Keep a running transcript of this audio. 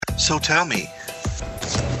So tell me,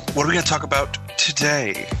 what are we going to talk about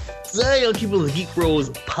today? Today on Keep Up with the Geek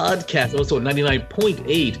Bros podcast, also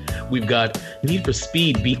 99.8, we've got Need for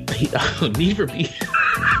Speed, Need for Beef.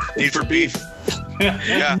 Need for Beef.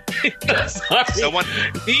 Yeah. Sorry.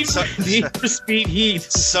 Need for Speed Heat.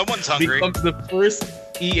 Someone's hungry. Becomes the first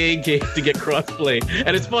EA game to get crossplay.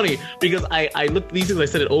 And it's funny because I looked at these things, I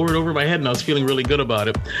said it over and over in my head, and I was feeling really good about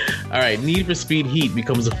it. All right, Need for Speed Heat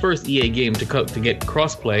becomes the first EA game to get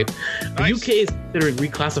crossplay. The UK is considering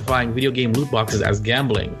reclassifying video game loot boxes as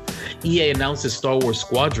gambling. EA announces Star Wars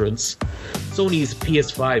Squadrons. Sony's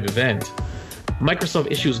PS5 event.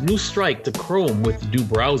 Microsoft issues new strike to Chrome with new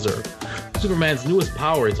browser. Superman's newest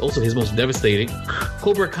power is also his most devastating.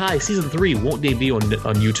 Cobra Kai Season 3 won't debut on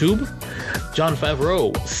YouTube. Jon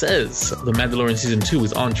Favreau says The Mandalorian Season 2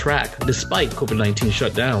 is on track despite COVID-19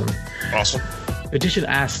 shutdown. Awesome. Edition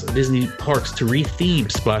asks Disney Parks to re-theme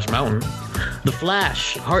Splash Mountain. The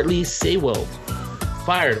Flash, Hartley Sewell,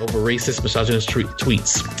 fired over racist, misogynist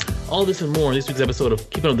tweets. All this and more in this week's episode of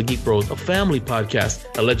Keeping Up with the Geek Bros, a family podcast,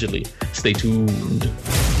 allegedly. Stay tuned.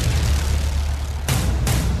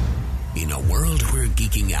 In a world where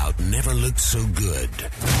geeking out never looked so good,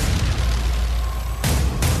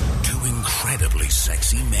 two incredibly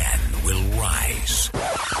sexy men will rise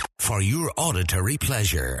for your auditory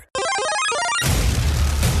pleasure.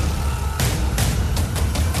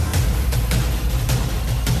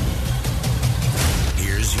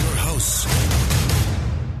 Here's your hosts,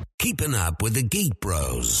 Keeping Up with the Geek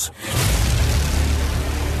Bros.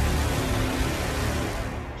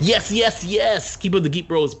 Yes. Keep Up with the Geek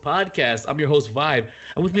Bros podcast. I'm your host, Vibe.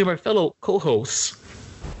 And with me are my fellow co-hosts,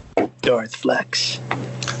 Darth Flex,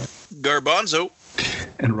 Garbanzo,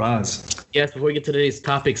 and Roz. Yes, before we get to today's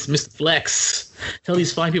topics, Mr. Flex, tell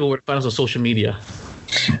these fine people where to find us on social media.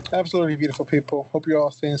 Absolutely beautiful people. Hope you're all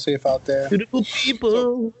staying safe out there. Beautiful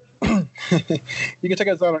people. You can check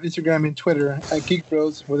us out on Instagram and Twitter at Geek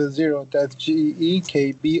Bros with a 0. That's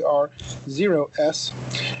GEEKBR0S.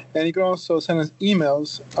 And you can also send us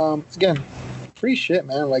emails. Again, free shit,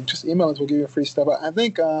 man. Like, just email us. We'll give you free stuff. I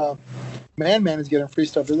think Man is getting free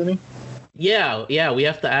stuff, isn't he? Yeah. We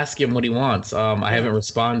have to ask him what he wants. I haven't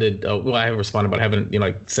responded. Well, I haven't responded, but I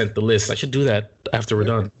haven't, sent the list. I should do that after we're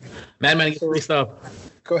done. Man, get free stuff.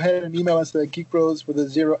 Go ahead and email us at geekbros with a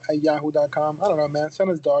 0 at yahoo.com. I don't know, man.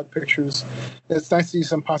 Send us dog pictures. It's nice to see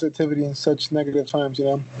some positivity in such negative times,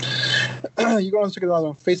 You can also check us out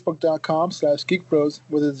on facebook.com/geekbros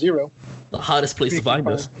with a 0. The hottest place to find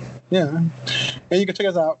us. Yeah. And you can check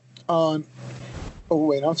us out on... Oh,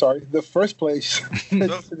 wait, I'm sorry. The first place.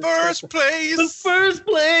 The first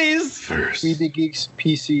place.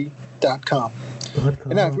 WeTheGeeksPC.com.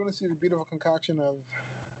 And now, if you want to see the beautiful concoction of...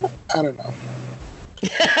 I don't know.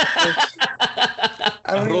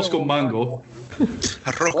 Arroz con mango.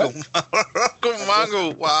 Arroz con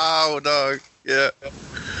mango. Wow, dog. Yeah.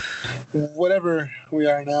 Whatever we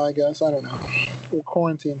are now, I guess. I don't know. We're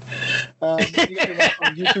quarantined. You can check us out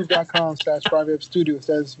on youtube.com/Vibe Studios.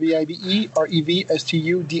 That's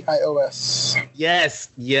VIBEREVSTUDIOS. Yes.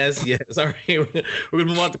 All right. We're going to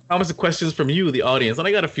move on to comments and questions from you, the audience. And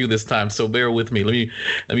I got a few this time, so bear with me.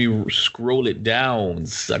 Let me scroll it down,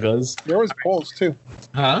 suckers. There was polls, too.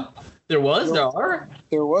 Huh? There are?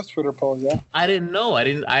 There was Twitter polls, yeah. I didn't know. I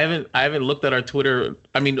haven't looked at our Twitter.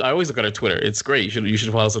 I mean, I always look at our Twitter. It's great. You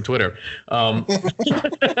should follow us on Twitter. All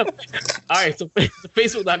right, so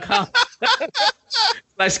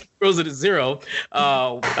facebook.com/Geekbros@0.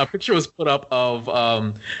 A picture was put up of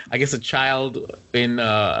I guess a child in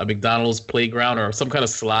a McDonald's playground or some kind of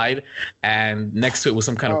slide, and next to it was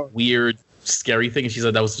some kind of weird, scary thing, and she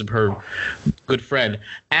said that was her good friend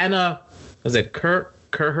Anna. Was it Kerr?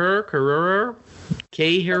 Cool.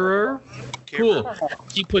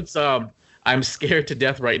 She puts I'm scared to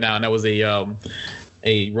death right now, and that was a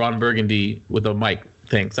Ron Burgundy with a mic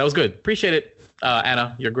thing. So that was good. Appreciate it.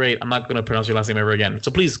 Anna, you're great. I'm not going to pronounce your last name ever again. So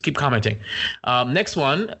please keep commenting. Next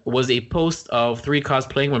one was a post of 3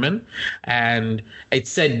 cosplaying women, and it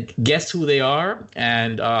said, guess who they are?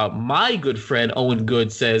 And my good friend Owen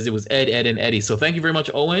Good says it was Ed, and Eddie. So thank you very much,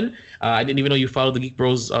 Owen. I didn't even know you followed the Geek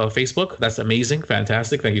Bros Facebook. That's amazing.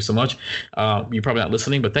 Fantastic. Thank you so much. You're probably not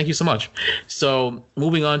listening, but thank you so much. So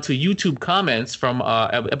moving on to YouTube comments from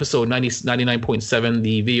episode 99.7,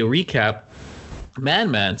 the video recap.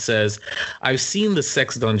 Man says, I've seen the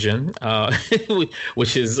sex dungeon,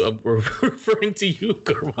 which is referring to you,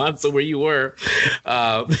 Garbanzo, where you were.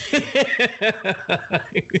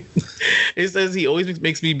 He says he always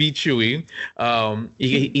makes me be Chewy.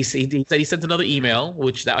 He said he sent another email,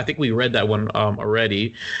 which I think we read that one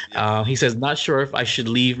already. He says, not sure if I should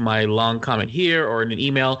leave my long comment here or in an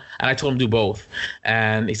email. And I told him to do both.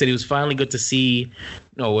 And he said he was finally good to see.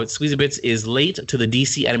 No, what Squeezy Bits is late to the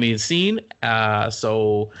DC animated scene,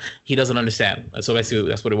 so he doesn't understand. So basically,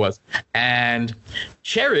 that's what it was. And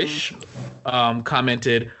Cherish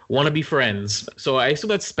commented, "Want to be friends?" So I assume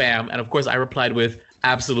that's spam, and of course I replied with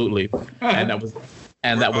 "absolutely," and that was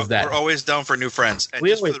that. We're always down for new friends. And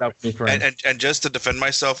we're always down for new friends. And just to defend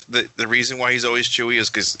myself, the reason why he's always Chewy is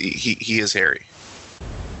because he is hairy.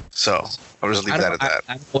 So I'll just leave that at that.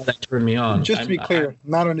 I don't know why that turned me on. Just to be clear,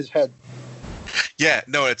 not on his head. Yeah,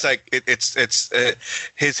 no, it's like it's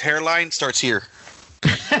his hairline starts here.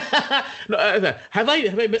 No, have I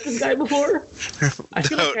met this guy before?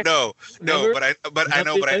 No. But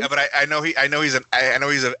I know he's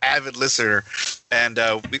an avid listener, and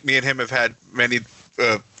me and him have had many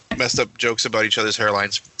messed up jokes about each other's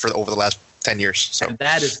hairlines for over the last 10 years. So and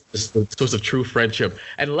that is the source of true friendship.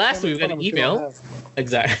 And lastly, we got an email.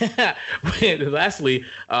 Exactly. Lastly,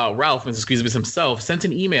 Ralph, Mr. Squeezy Bits himself, sent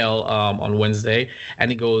an email on Wednesday, and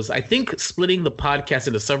he goes, I think splitting the podcast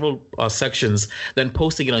into several sections, then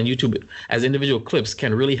posting it on YouTube as individual clips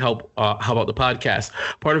can really help. How about the podcast?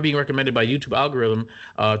 Part of being recommended by YouTube algorithm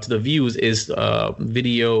to the views is the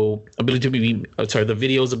video's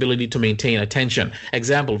ability to maintain attention.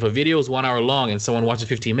 Example, if a video is 1 hour long and someone watches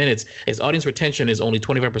 15 minutes, its audience retention is only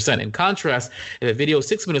 25%. In contrast, if a video is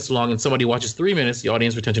 6 minutes long and somebody watches 3 minutes, the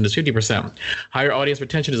audience retention is 50%. Higher audience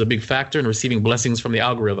retention is a big factor in receiving blessings from the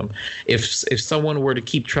algorithm. If someone were to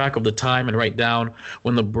keep track of the time and write down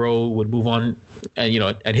when the bro would move on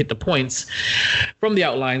and hit the points from the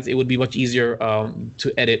outlines, it would be much easier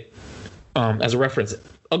to edit as a reference.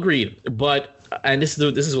 Agreed. But and this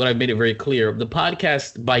is what I've made it very clear. The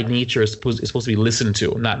podcast by nature is supposed to be listened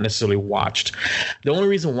to, not necessarily watched. The only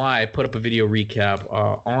reason why I put up a video recap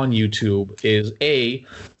on YouTube is A,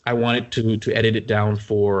 I wanted to edit it down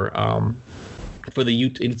for the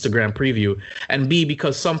Instagram preview, and B,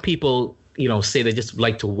 because some people say they just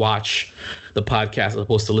like to watch the podcast as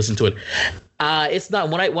opposed to listen to it. It's not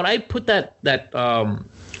when I put that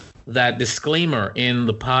disclaimer in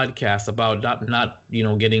the podcast about not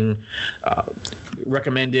getting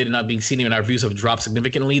recommended and not being seen, and our views have dropped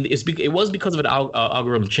significantly. It was because of an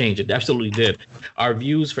algorithm change. It absolutely did. Our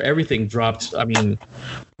views for everything dropped. I mean,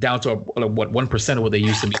 down to 1% of what they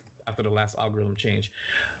used to be after the last algorithm change.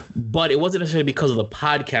 But it wasn't necessarily because of the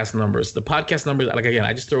podcast numbers. The podcast numbers, like, again,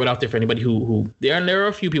 I just throw it out there for anybody who there are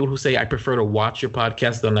a few people who say I prefer to watch your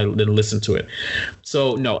podcast than listen to it.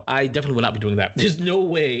 So no, I definitely will not be doing that. There's no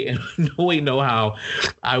way, no how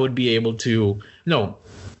I would be able to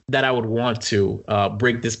that I would want to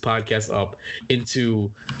break this podcast up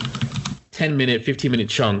into 10-minute, 15-minute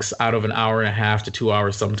chunks out of an hour and a half to 2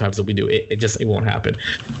 hours. Sometimes that we do it won't happen.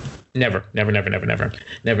 Never.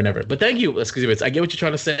 But thank you, Squeezy Bits. I get what you're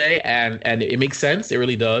trying to say, and it makes sense. It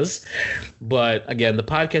really does. But again, the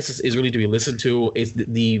podcast is really to be listened to. It's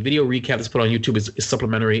the video recap that's put on YouTube is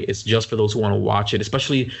supplementary. It's just for those who want to watch it.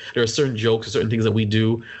 Especially there are certain jokes or certain things that we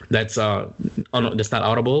do that's not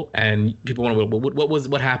audible, and people want to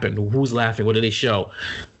what happened? Who's laughing? What did they show?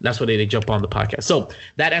 That's why they jump on the podcast. So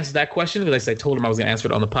that answers that question, because I told him I was going to answer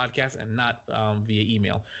it on the podcast and not via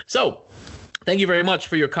email. So thank you very much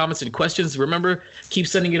for your comments and questions. Remember, keep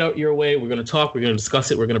sending it out your way. We're going to talk. We're going to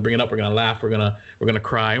discuss it. We're going to bring it up. We're going to laugh. We're going to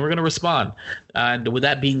cry, and we're going to respond. And with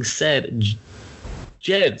that being said,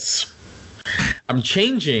 Jeds, I'm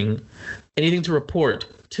changing anything to report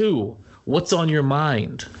to what's on your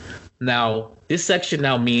mind. Now, this section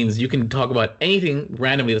now means you can talk about anything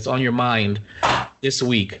randomly that's on your mind this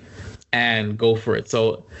week and go for it.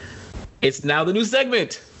 So it's now the new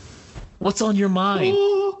segment. What's on your mind?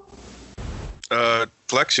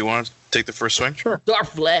 Flex, you want to take the first swing? Sure. Dark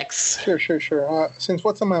Flex. Sure. Since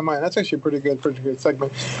what's on my mind, that's actually a pretty good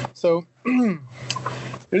segment. So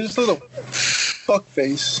there's this little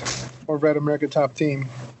fuckface or Red America Top Team.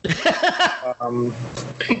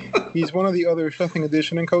 He's one of the other strength and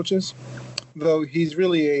conditioning coaches, though he's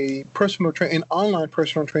really an online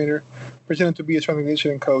personal trainer, pretending to be a strength and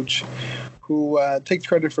conditioning coach who takes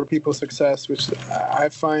credit for people's success, which I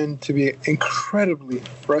find to be incredibly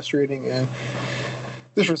frustrating and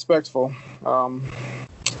disrespectful.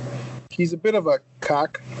 He's a bit of a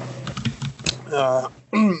cock.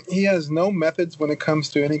 he has no methods when it comes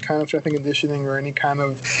to any kind of strength and conditioning or any kind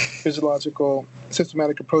of physiological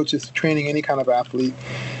systematic approaches to training any kind of athlete.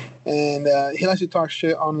 And he likes to talk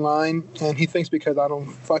shit online, and he thinks because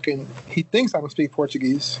he thinks I don't speak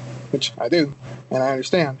Portuguese, which I do, and I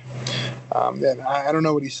understand. Then I don't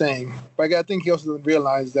know what he's saying. But I think he also doesn't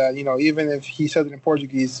realize that, even if he says it in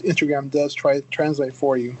Portuguese, Instagram does try to translate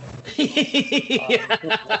for you.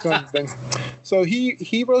 That's one thing. So he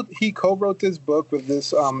co-wrote this book with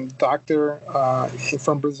this doctor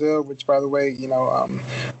from Brazil, which, by the way,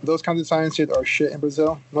 those kinds of science shit are shit in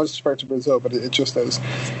Brazil. No disrespect to Brazil, but it just is.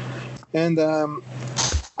 And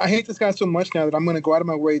I hate this guy so much now that I'm going to go out of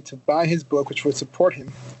my way to buy his book, which would support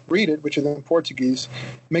him, read it, which is in Portuguese,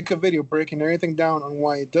 make a video breaking everything down on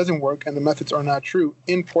why it doesn't work and the methods are not true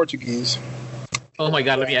in Portuguese. Oh my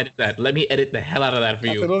God, let me edit that. Let me edit the hell out of that for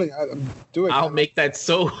you. Absolutely. Do it. I'll make that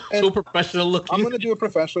so professional looking. I'm going to do it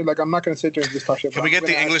professionally. Like, I'm not going to sit there and just talk shit. Can we get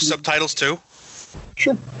the English subtitles too?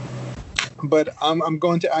 Sure. But I'm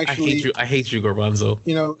going to actually. I hate you, Garbanzo.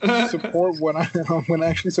 Support what I'm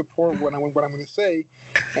going to say,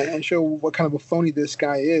 and show what kind of a phony this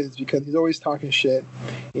guy is, because he's always talking shit.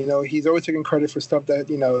 He's always taking credit for stuff that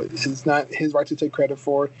is not his right to take credit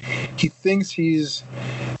for. He thinks he's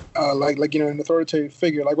an authoritative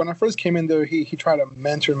figure. Like when I first came in there, he tried to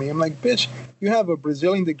mentor me. I'm like, bitch, you have a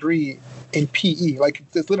Brazilian degree in PE. Like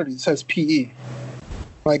this literally says PE.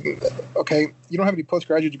 Like, okay, you don't have any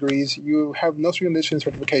postgraduate degrees. You have no condition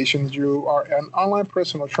certifications. You are an online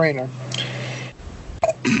personal trainer.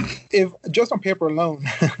 If just on paper alone,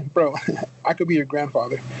 bro, I could be your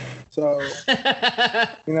grandfather. So,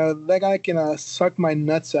 that guy can suck my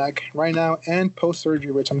nutsack right now and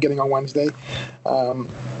post-surgery, which I'm getting on Wednesday. Fuck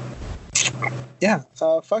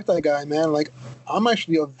that guy, man. Like, I'm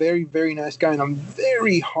actually a very, very nice guy, and I'm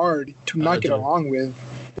very hard to not get along with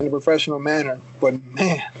in a professional manner. But,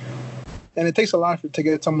 man, and it takes a lot to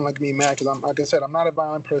get someone like me mad, because like I said, I'm not a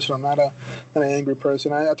violent person. I'm not an angry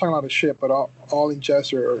person. I talk a lot of shit, but all in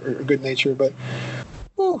jest or good nature. But,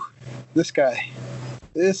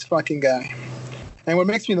 this fucking guy. And what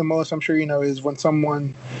makes me the most, I'm sure you know, is when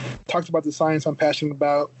someone talks about the science I'm passionate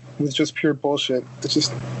about with just pure bullshit. It's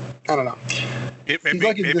just, I don't know. He's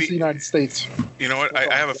lucky this is the United States. You know what?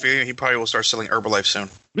 I have a feeling he probably will start selling Herbalife soon.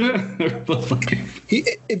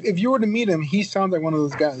 If you were to meet him, he sounds like one of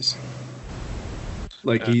those guys.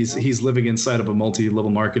 Like he's living inside of a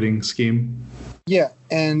multi-level marketing scheme. Yeah,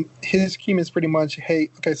 and his scheme is pretty much,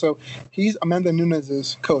 so he's Amanda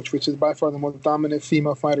Nunes' coach, which is by far the most dominant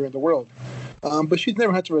female fighter in the world. But she's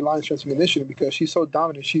never had to rely on strength and conditioning because she's so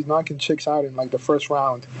dominant. She's knocking chicks out in like the first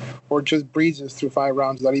round, or just breezes through 5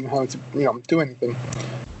 rounds without even having to, do anything.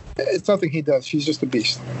 It's nothing he does. She's just a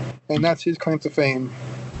beast, and that's his claim to fame.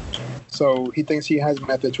 So he thinks he has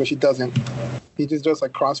methods, which he doesn't. He just does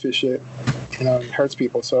like CrossFit shit, and hurts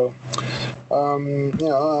people. So,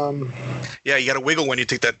 yeah, you got to wiggle when you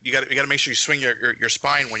take that. You got to make sure you swing your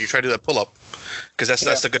spine when you try to do that pull up, because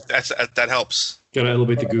that helps. Got to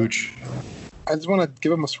elevate the gooch. I just want to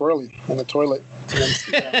give him a swirly in the toilet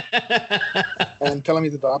and tell him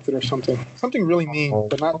he's adopted or something. Something really mean,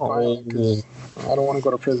 but not violent, because I don't want to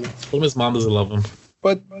go to prison. Well, his mom doesn't love him.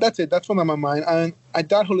 But that's it. That's one on my mind. I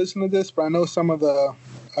doubt he'll listen to this, but I know some of the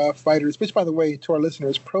fighters, which, by the way, to our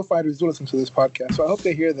listeners, pro fighters do listen to this podcast. So I hope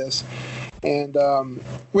they hear this. And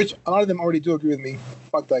which a lot of them already do agree with me.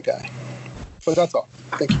 Fuck that guy. But that's all.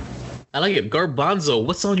 Thank you. I like it. Garbanzo,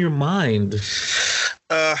 what's on your mind?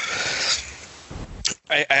 I'm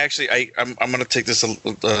going to take this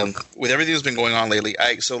with everything that's been going on lately.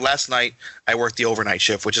 So last night I worked the overnight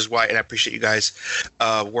shift, which is why, and I appreciate you guys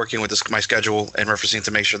working with my schedule and referencing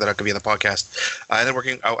to make sure that I could be on the podcast. I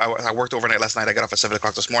worked overnight last night. I got off at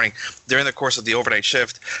 7:00 this morning. During the course of the overnight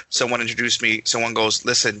shift, someone introduced me. Someone goes,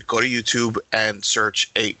 "Listen, go to YouTube and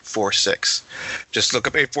search 846. Just look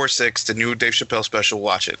up 846, the new Dave Chappelle special.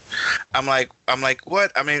 Watch it." I'm like,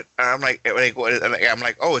 what? I mean, I'm like,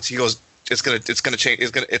 oh, he goes, It's gonna change.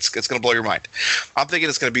 It's gonna blow your mind. I'm thinking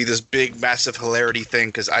it's gonna be this big, massive hilarity thing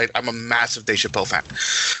because I'm a massive Dave Chappelle fan.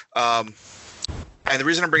 And the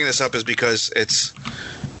reason I'm bringing this up is because it's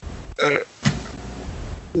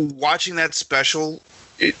watching that special.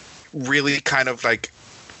 It really kind of like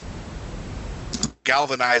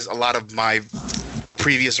galvanized a lot of my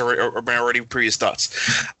previous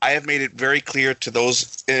thoughts. I have made it very clear to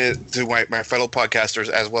those to my fellow podcasters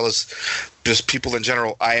as well as just people in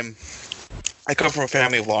general. I come from a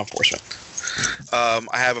family of law enforcement.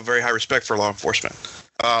 I have a very high respect for law enforcement,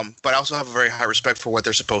 but I also have a very high respect for what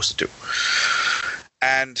they're supposed to do.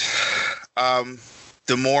 And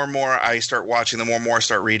the more and more I start watching, the more and more I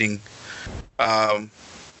start reading,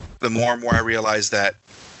 the more and more I realize that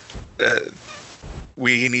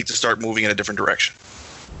we need to start moving in a different direction.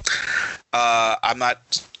 I'm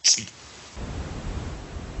not.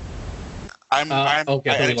 I'm okay.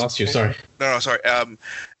 I thought we lost you. Sorry. No, sorry. And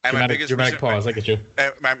dramatic pause. I get you.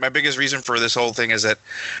 My biggest reason for this whole thing is that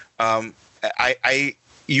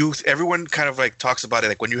everyone kind of like talks about it,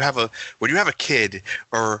 like when you have a kid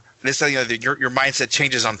or this, your mindset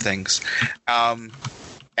changes on things,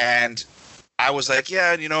 and I was like,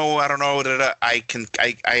 yeah, I don't know, I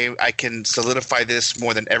can solidify this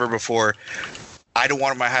more than ever before. I don't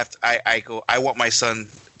want I want my son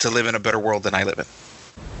to live in a better world than I live in.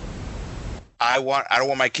 I don't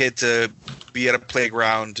want my kid to be at a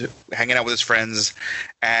playground hanging out with his friends,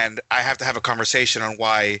 and I have to have a conversation on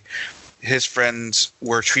why his friends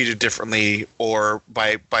were treated differently, or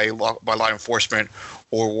by law enforcement,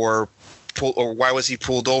 or why was he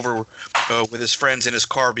pulled over with his friends in his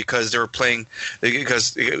car because they were playing,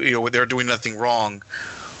 because they're doing nothing wrong.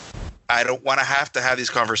 I don't want to have these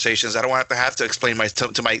conversations. I don't want to have to explain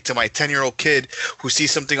to my 10-year-old kid who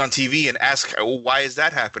sees something on TV and ask, why is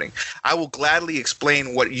that happening? I will gladly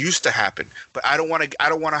explain what used to happen, but I don't want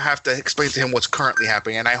to have to explain to him what's currently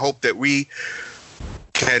happening. And I hope that we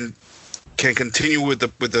can continue with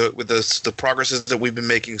the progresses that we've been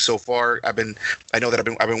making so far. There's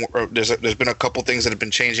been a couple things that have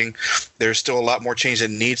been changing. There's still a lot more change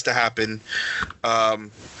that needs to happen. I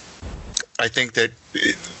think that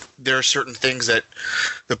there are certain things that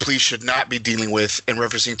the police should not be dealing with in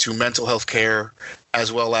referencing to mental health care,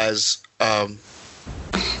 as well as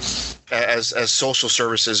social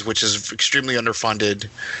services, which is extremely underfunded.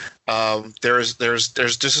 There's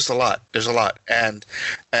just a lot. There's a lot, and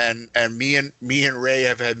me and Ray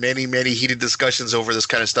have had many heated discussions over this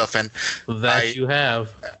kind of stuff, and you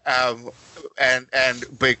have.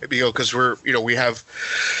 Because we have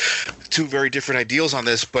two very different ideals on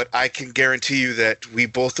this, but I can guarantee you that we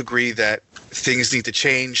both agree that things need to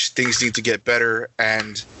change, things need to get better,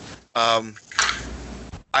 and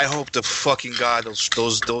I hope to fucking God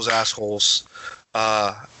those assholes,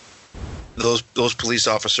 those police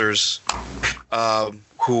officers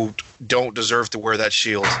who don't deserve to wear that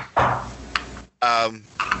shield,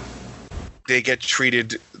 they get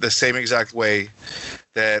treated the same exact way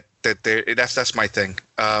that's my thing.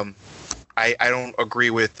 I don't agree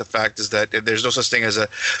with the fact is that there's no such thing as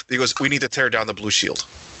because we need to tear down the blue shield.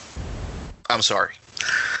 I'm sorry.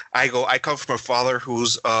 I come from a father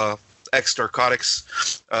who's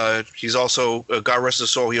ex-narcotics. He's also, God rest his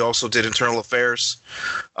soul, he also did internal affairs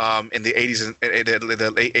in the 80s and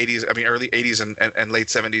the late 80s, early 80s and late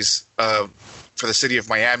 70s for the city of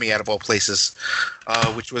Miami, out of all places,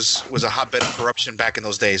 which was a hotbed of corruption back in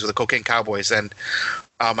those days with the Cocaine Cowboys. And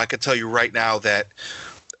I can tell you right now that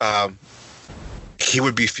he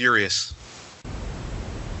would be furious.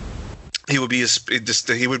 He would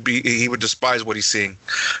despise what he's seeing,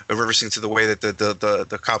 reversing to the way that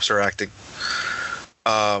the cops are acting,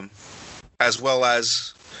 as well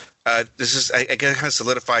as this is again kind of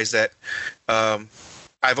solidifies that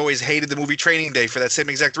I've always hated the movie Training Day for that same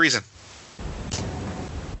exact reason.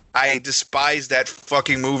 I despise that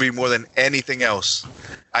fucking movie more than anything else.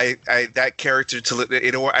 That character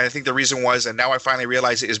I think the reason was, and now I finally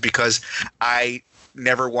realize it, is because I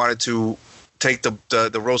never wanted to take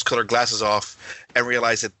the rose-colored glasses off and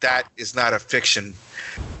realize that is not a fiction.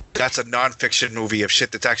 That's a non-fiction movie of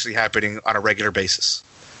shit that's actually happening on a regular basis.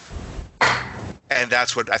 And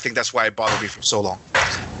that's why it bothered me for so long.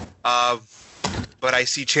 But I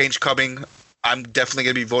see change coming. I'm definitely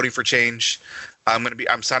going to be voting for change.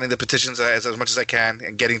 I'm signing the petitions as much as I can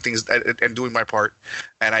and getting things and doing my part.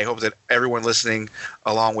 And I hope that everyone listening,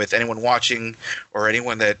 along with anyone watching or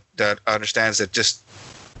anyone that understands that just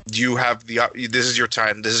you have this is your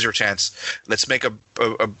time, this is your chance. Let's make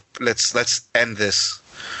let's end this.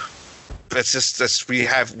 This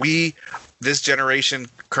generation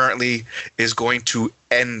currently is going to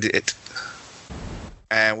end it.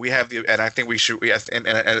 And I think we should. And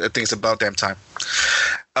I think it's about damn time.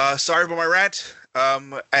 Sorry about my rant.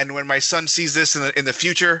 And when my son sees this in the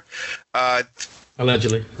future,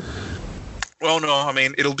 allegedly. Well, no,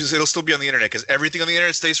 it'll still be on the internet because everything on the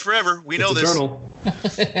internet stays forever. We know this.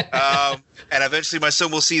 And eventually, my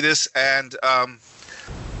son will see this, and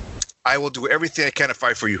I will do everything I can to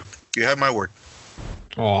fight for you. You have my word.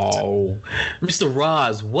 Oh, Mr.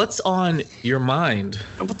 Roz, what's on your mind?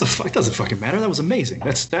 What the fuck? It doesn't fucking matter. That was amazing.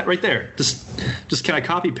 That's that right there. Just can I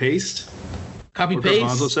copy paste? Copy paste.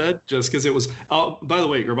 Garbanzo said, just because it was. Oh, by the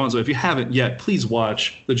way, Garbanzo, if you haven't yet, please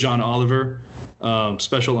watch the John Oliver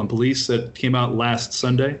special on police that came out last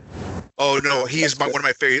Sunday. Oh no, he's one of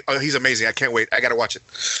my favorite. Oh, he's amazing. I can't wait. I gotta watch it.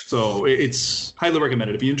 So it's highly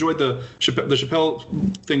recommended. If you enjoyed the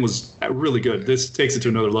Chappelle thing, was really good. This takes it to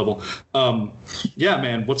another level. Yeah,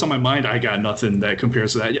 man. What's on my mind? I got nothing that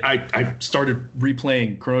compares to that. I started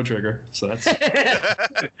replaying Chrono Trigger, so that's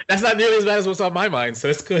that's not nearly as bad as what's on my mind. So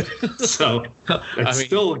it's good. So it's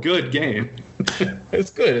still a good game.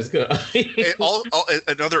 It's good. It's good.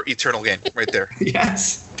 Another Eternal game right there.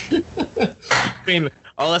 Yes. I mean,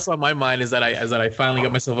 all that's on my mind is that I finally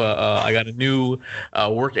got myself I got a new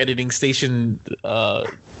work editing station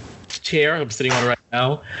chair I'm sitting on right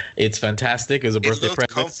now. It's fantastic. It was a birthday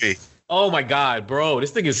present. Comfy. Oh my god, bro!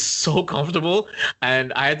 This thing is so comfortable,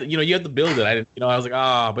 and I had you had to build it. I was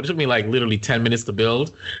like, but it took me like literally 10 minutes to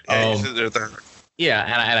build.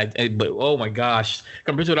 Yeah, but oh my gosh,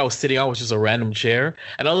 compared to what I was sitting on, which is a random chair.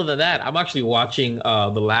 And other than that, I'm actually watching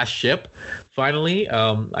The Last Ship. Finally,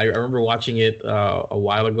 I remember watching it a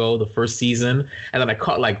while ago, the first season, and then I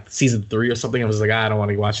caught like season 3 or something. I was like, I don't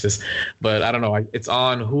want to watch this, but I don't know. It's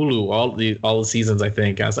on Hulu, all the seasons, I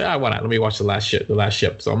think. I was like, why not? Let me watch The Last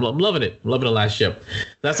Ship. So I'm loving it. I'm loving The Last Ship.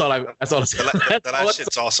 That's all. The Last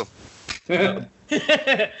Ship's awesome.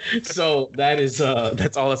 So that's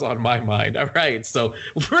all that's on my mind. All right. So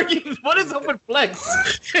what is up with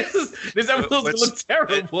Flex? This episode's gonna look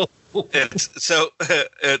terrible. So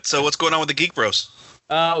what's going on with the Geek Bros?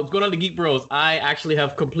 What's going on with the Geek Bros? I actually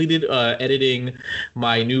have completed editing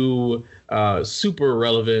my new super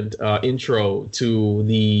relevant intro to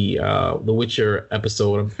the Witcher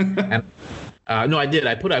episode. And no, I did.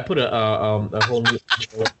 I put a whole new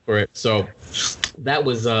intro for it. So that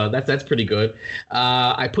was that's pretty good.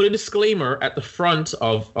 I put a disclaimer at the front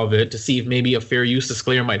of it to see if maybe a fair use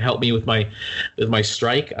disclaimer might help me with my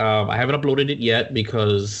strike. I haven't uploaded it yet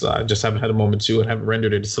because I just haven't had a moment to and haven't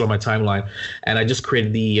rendered it. It's still on my timeline. And I just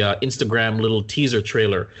created the Instagram little teaser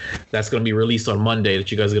trailer that's going to be released on Monday that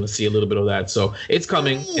you guys are going to see a little bit of that. So it's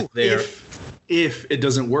coming. It's there. If it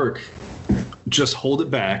doesn't work, just hold it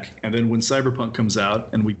back, and then when Cyberpunk comes out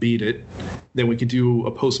and we beat it, then we can do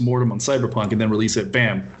a post-mortem on Cyberpunk and then release it,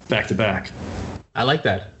 bam, back to back. I like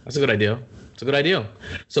that. That's a good idea. It's a good idea.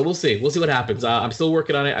 So we'll see. We'll see what happens. I'm still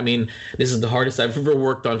working on it. I mean, this is the hardest I've ever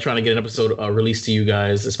worked on trying to get an episode released to you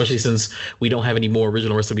guys, especially since we don't have any more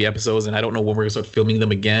original recipe episodes, and I don't know when we're going to start filming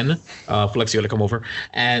them again. Flex, you got to come over.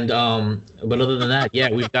 And but other than that,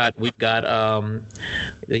 yeah, we've got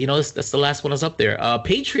that's the last one that's up there.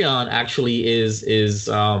 Patreon actually is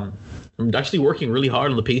I'm actually working really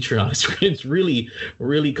hard on the Patreon. It's really,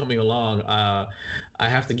 really coming along. I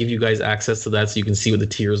have to give you guys access to that so you can see what the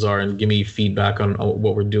tiers are and give me feedback on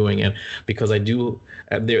what we're doing. And because I do,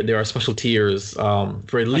 there are special tiers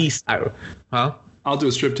for at least, I'll do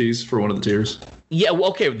a striptease for one of the tiers. Yeah, well,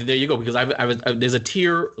 okay, there you go. Because there's a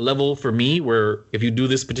tier level for me where if you do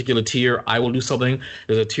this particular tier, I will do something.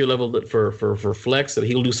 There's a tier level that for Flex that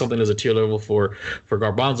he'll do something. There's a tier level for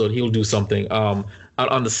Garbanzo and he'll do something on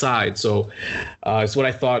the side. So it's what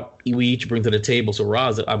I thought we each bring to the table. So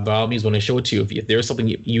Roz, by all means, when I show it to you, if there's something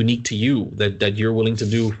unique to you that you're willing to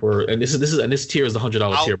do for, and this tier is the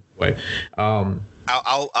 $100 tier, by the way.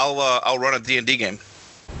 I'll run a D&D game.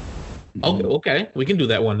 Okay, we can do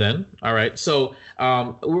that one then. All right, so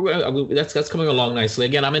that's coming along nicely.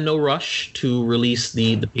 Again, I'm in no rush to release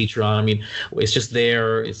the Patreon. I mean, it's just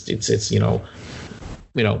there. It's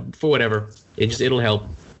for whatever. It'll help.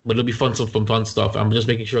 But it'll be fun stuff. I'm just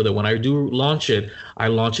making sure that when I do launch it, I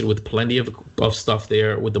launch it with plenty of stuff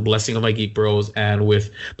there, with the blessing of my Geek Bros, and with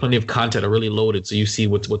plenty of content really loaded, so you see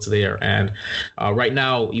what's there. And right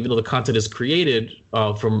now, even though the content is created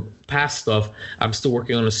from past stuff, I'm still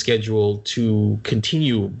working on a schedule to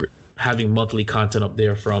continue having monthly content up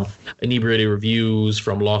there from inebriated reviews,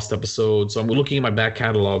 from lost episodes. So I'm looking at my back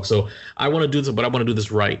catalog. So I want to do this, but I want to do this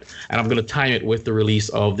right. And I'm going to time it with the release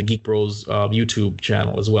of the Geek Bros YouTube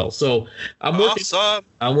channel as well. So I'm working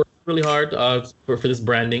really hard for this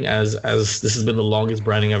branding as this has been the longest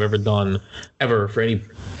branding I've ever done for any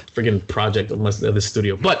freaking project unless they're the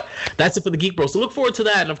studio. But that's it for the Geek Bros. So look forward to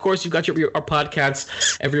that. And of course, you got our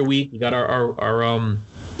podcasts every week. You got our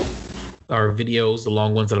videos, the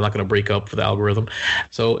long ones that I'm not going to break up for the algorithm.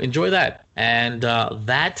 So enjoy that. And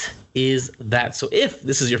that is that. So if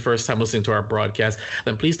this is your first time listening to our broadcast,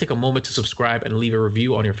 then please take a moment to subscribe and leave a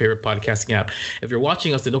review on your favorite podcasting app. If you're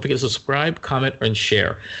watching us, then don't forget to subscribe, comment, and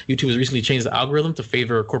share. YouTube has recently changed the algorithm to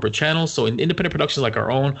favor corporate channels, so independent productions like our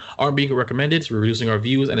own aren't being recommended. We're reducing our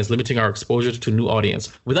views, and it's limiting our exposure to new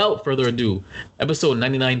audience. Without further ado, episode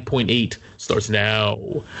 99.8 starts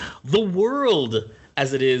now. The world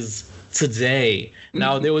as it is today.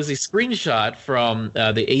 Now, there was a screenshot from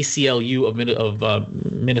the ACLU of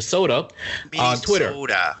Minnesota, on Twitter.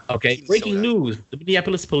 Okay, breaking news: the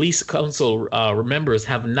Minneapolis Police Council members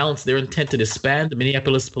have announced their intent to disband the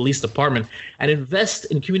Minneapolis Police Department and invest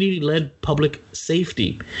in community-led public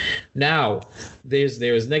safety. Now, there's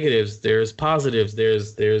negatives, there's positives,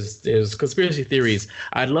 there's conspiracy theories.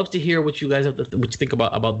 I'd love to hear what you guys what you think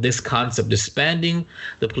about this concept: disbanding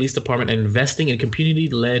the police department and investing in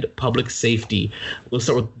community-led public safety. We'll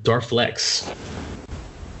start with Darflex.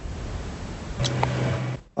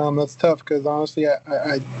 That's tough because honestly,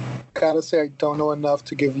 I gotta say I don't know enough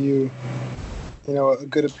to give you, a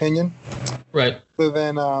good opinion. Right. But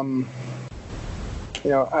then, I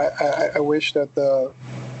wish that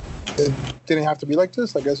it didn't have to be like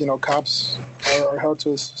this. I guess cops are held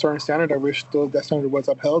to a certain standard. I wish that standard was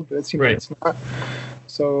upheld, but it seems like it's not.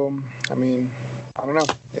 So, I mean, I don't know.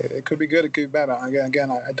 It could be good. It could be bad.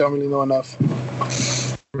 Again, I don't really know enough.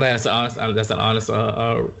 That's an honest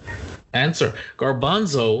answer.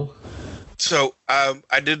 Garbanzo. So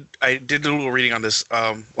I did a little reading on this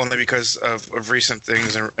only because of recent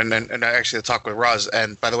things and I actually talked with Roz.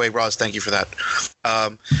 And by the way, Roz, thank you for that.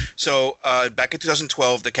 So back in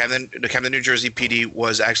 2012, the Camden, New Jersey PD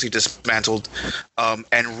was actually dismantled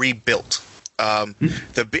and rebuilt.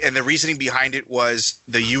 The reasoning behind it was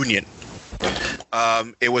the union.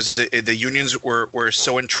 It was the unions were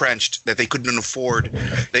so entrenched that they couldn't afford.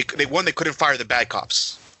 They couldn't fire the bad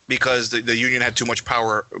cops because the union had too much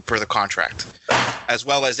power per the contract, as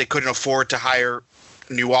well as they couldn't afford to hire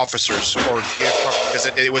new officers because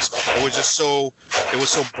it was just so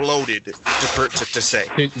bloated to say.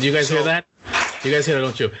 Do you guys hear that? You guys hear it,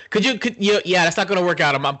 don't you? Could you? Yeah, that's not going to work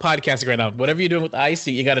out. I'm podcasting right now. Whatever you're doing with IC,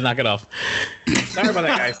 you got to knock it off. Sorry about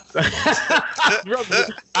that, guys.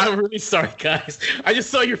 I'm really sorry, guys. I just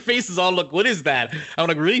saw your faces all look. What is that? I'm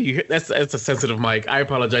like, really? That's a sensitive mic. I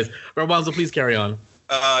apologize. Garbanzo, please carry on.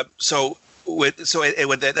 That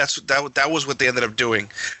was what they ended up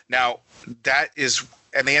doing. Now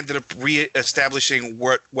and they ended up re-establishing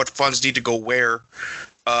what funds need to go where.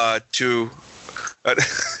 Everyone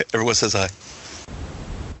says hi.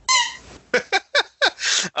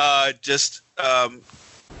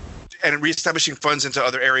 And reestablishing funds into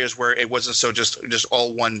other areas where it wasn't so just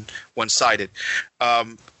all one-sided.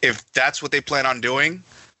 If that's what they plan on doing,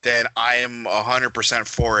 then I am 100%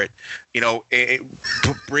 for it.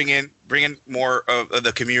 Bring in more of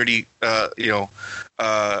the community. I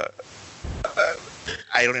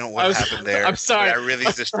don't know what happened there. I'm sorry. I really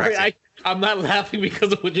distracted. I'm not laughing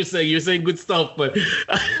because of what you're saying. You're saying good stuff, but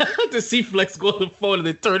to see Flex go on the phone and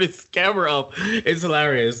then turn his camera up, it's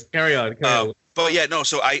hilarious. Carry on. But yeah, no.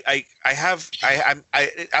 So I'm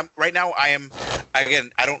right now. I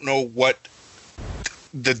don't know what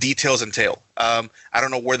the details entail. I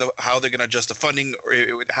don't know how they're going to adjust the funding or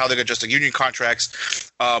how they're going to adjust the union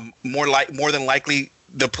contracts. More than likely,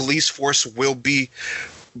 the police force will be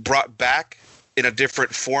brought back in a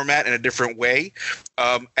different format, in a different way.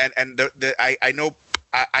 I know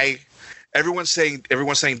everyone's saying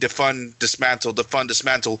defund, dismantle. The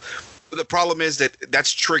problem is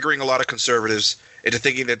that's triggering a lot of conservatives into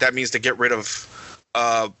thinking that means to get rid of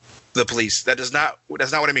the police. That's not what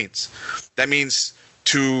it means. That means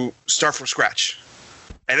to start from scratch.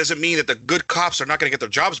 And it doesn't mean that the good cops are not going to get their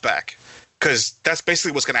jobs back, because that's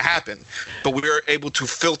basically what's going to happen. But we're able to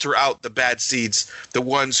filter out the bad seeds, the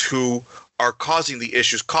ones who are causing the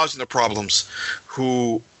issues, causing the problems,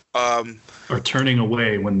 who are turning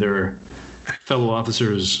away when their fellow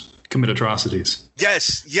officers commit atrocities.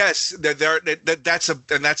 Yes.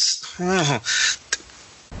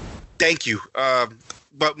 Thank you.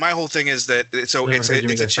 But my whole thing is that it's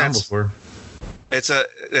a chance. Before.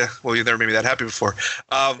 You've never made me that happy before.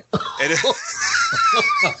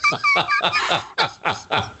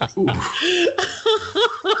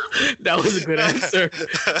 That was a good answer.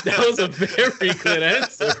 That was a very good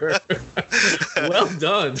answer. Well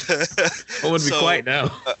done. I wouldn't be quiet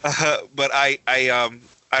now. But I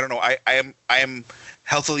don't know. I am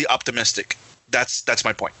healthily optimistic. That's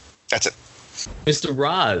my point. That's it. Mr.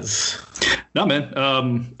 Roz. No, man.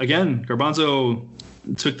 Again, Garbanzo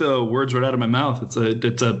took the words right out of my mouth. It's a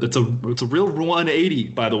real 180,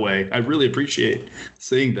 by the way. I really appreciate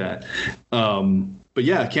seeing that. But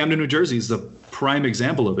yeah, Camden, New Jersey is the prime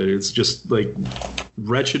example of it. It's just like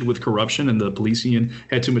wretched with corruption, and the police union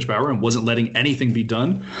had too much power and wasn't letting anything be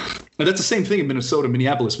done. And that's the same thing in Minnesota,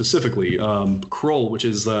 Minneapolis specifically. Kroll, which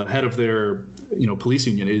is the head of their police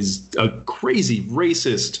union, is a crazy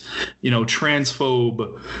racist,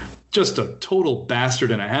 transphobe, just a total bastard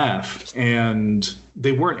and a half. And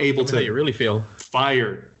they weren't able to you really feel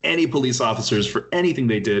fire any police officers for anything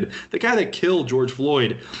they did. The guy that killed George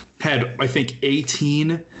Floyd had, I think,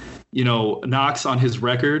 18 knocks on his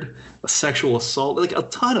record, a sexual assault, like a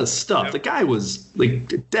ton of stuff. Yep. The guy was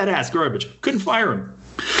like dead ass garbage. Couldn't fire him.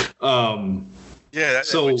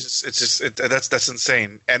 That's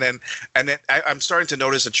insane. And then I'm starting to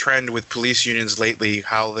notice a trend with police unions lately,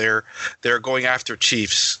 how they're going after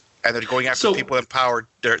chiefs and they're going after people in power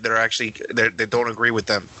that are actually they don't agree with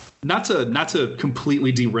them. Not to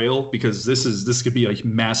completely derail, because this could be a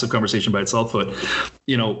massive conversation by itself, but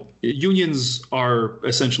unions are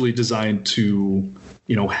essentially designed to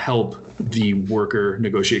help the worker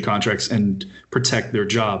negotiate contracts and protect their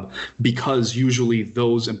job, because usually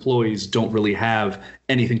those employees don't really have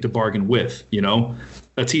anything to bargain with.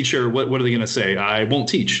 A teacher, what are they going to say? I won't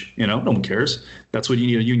teach. No one cares. That's what you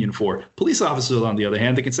need a union for. Police officers, on the other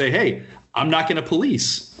hand, they can say, hey, I'm not going to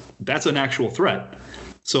police. That's an actual threat.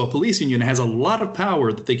 So a police union has a lot of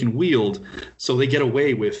power that they can wield, so they get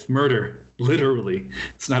away with murder, literally.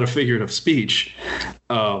 It's not a figurative speech.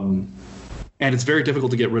 And it's very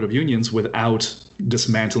difficult to get rid of unions without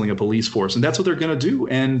dismantling a police force. And that's what they're going to do.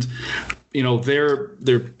 And, their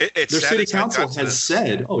city council has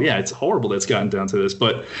said, oh, yeah, it's horrible that it's gotten down to this.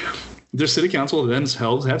 But their city council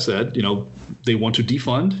themselves have said, they want to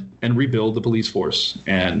defund and rebuild the police force.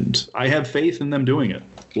 And I have faith in them doing it.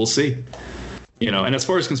 We'll see. And as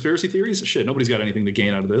far as conspiracy theories, shit, nobody's got anything to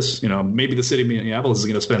gain out of this. Maybe the city of Minneapolis is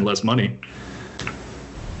going to spend less money.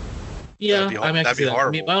 Yeah, that'd be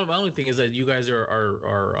horrible. My only thing is that you guys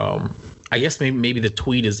are I guess maybe the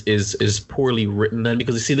tweet is poorly written then,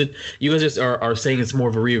 because you see that you guys are saying it's more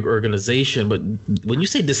of a reorganization, but when you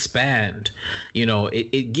say disband,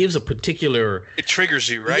 it gives a particular, it triggers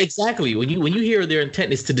you, right? Exactly. When you hear their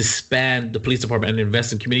intent is to disband the police department and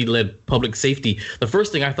invest in community-led public safety, the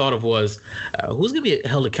first thing I thought of was who's going to be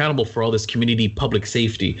held accountable for all this community public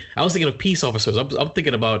safety? I was thinking of peace officers. I'm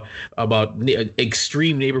thinking about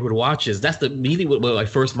extreme neighborhood watches. That's immediately what my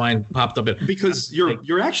first mind popped up. Because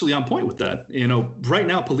you're actually on point with that. Right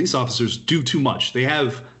now police officers do too much.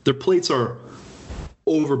 Their plates are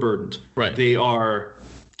overburdened. Right. They are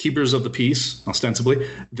keepers of the peace, ostensibly.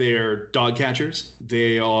 They're dog catchers.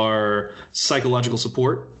 They are psychological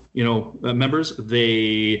support, members.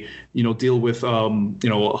 They, deal with,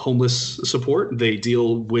 homeless support. They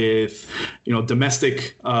deal with,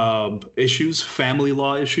 domestic issues, family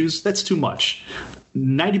law issues. That's too much.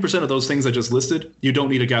 90% of those things I just listed, you don't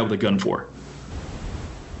need a guy with a gun for.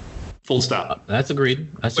 Full stop. That's agreed.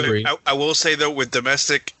 I will say, though, with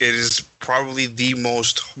domestic, it is probably the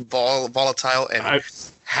most volatile, and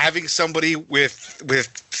having somebody with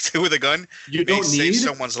a gun may save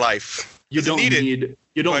someone's life. You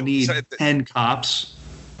don't need 10 cops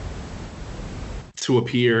to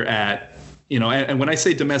appear at, and when I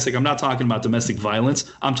say domestic, I'm not talking about domestic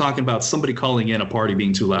violence. I'm talking about somebody calling in a party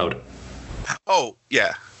being too loud. Oh,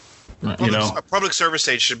 yeah. A public service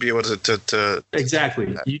aid should be able to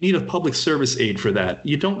exactly. You need a public service aid for that.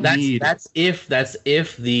 You don't need. That's if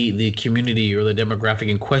the community or the demographic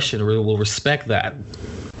in question will respect that.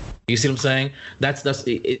 You see what I'm saying? This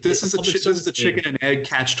is a chicken and egg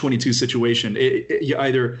catch-22 situation.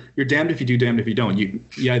 You're damned if you do, damned if you don't. You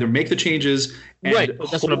either make the changes and right.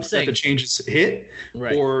 That's what I'm saying. The changes hit,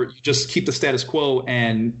 right. Or you just keep the status quo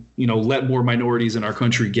and let more minorities in our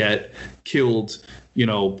country get killed,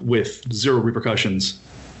 with zero repercussions.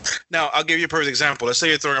 Now, I'll give you a perfect example. Let's say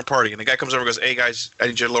you're throwing a party, and the guy comes over and goes, hey, guys, I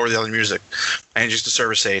need you to lower the other music. I need just a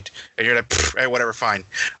service aid. And you're like, hey, whatever, fine.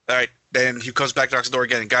 All right. Then he comes back, knocks the door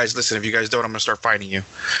again, and guys, listen, if you guys don't, I'm going to start fining you.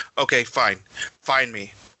 Okay, fine. Fine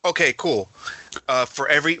me. Okay, cool. For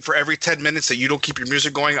every 10 minutes that you don't keep your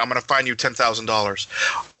music going, I'm going to fine you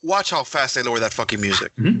 $10,000. Watch how fast they lower that fucking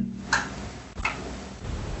music. Mm-hmm.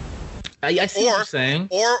 I see what you're saying.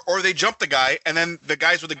 Or they jump the guy, and then the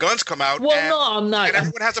guys with the guns come out. Well, no, I'm not. And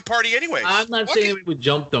everyone has a party anyway. I'm not saying we would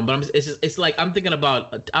jump them, but it's like I'm thinking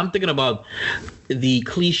about the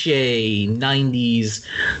cliche 90s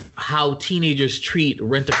how teenagers treat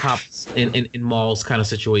rent-a-cops in malls kind of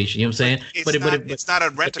situation. You know what I'm saying? It's not a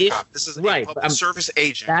rent-a-cop. This is a public service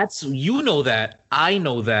agent. That's that. I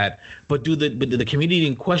know that. But do the community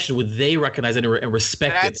in question, would they recognize it and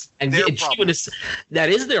respect it? And that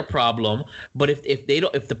is their problem. But if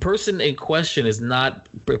the person in question is not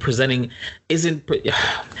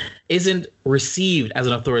isn't received as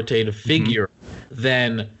an authoritative figure,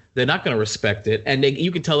 then they're not going to respect it. And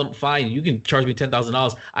you can tell them, fine, you can charge me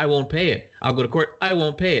 $10,000. I won't pay it. I'll go to court. I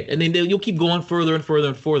won't pay it. And then you'll keep going further and further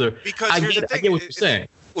and further. Because I get what you're saying.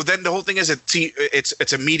 Well, then the whole thing is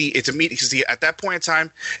it's immediate because at that point in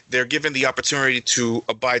time they're given the opportunity to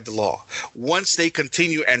abide the law. Once they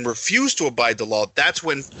continue and refuse to abide the law, that's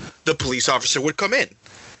when the police officer would come in.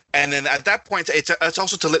 And then at that point, it's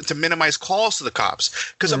also to minimize calls to the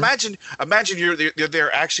cops. Because imagine you're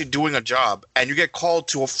there actually doing a job, and you get called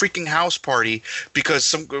to a freaking house party because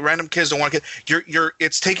some random kids don't want to get.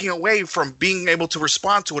 It's taking away from being able to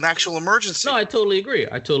respond to an actual emergency. No, I totally agree.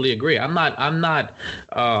 I'm not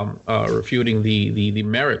refuting the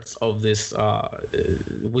merits of this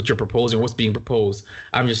what you're proposing, what's being proposed.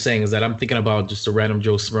 I'm just saying is that I'm thinking about just a random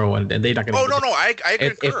Joe Schmo, and they're not going to. Oh no, I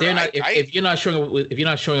concur. If you're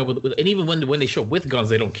not showing up with, and even when they show up with guns,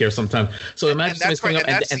 they don't care sometimes. So imagine somebody's coming up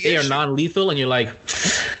and they are non-lethal, and you're like,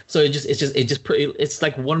 so it's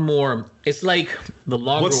like one more. It's like the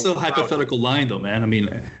long. What's the hypothetical line though, man? I mean,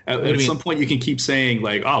 at some point you can keep saying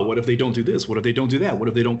like, oh, what if they don't do this? What if they don't do that? What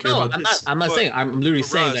if they don't care about this? I'm not saying. I'm literally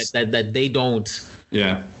saying that they don't.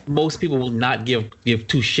 Yeah. Most people will not give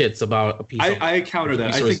two shits about a piece. I counter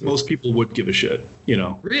that. I think most people would give a shit. You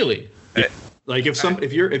know. Really. Like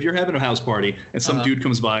if you're having a house party and some dude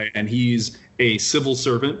comes by and he's a civil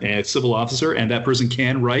servant, a civil officer, and that person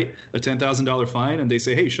can write a $10,000 fine, and they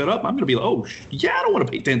say, "Hey, shut up," I'm going to be like, "Oh, yeah, I don't want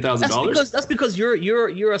to pay $10,000." That's because you're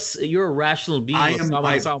a rational being.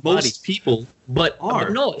 Most people, but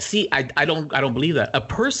no. See, I don't believe that. A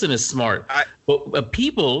person is smart, but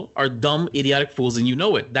people are dumb, idiotic fools, and you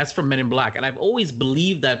know it. That's from Men in Black, and I've always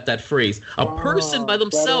believed that phrase. A person by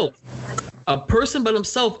themselves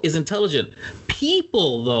is intelligent.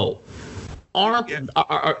 People, though, aren't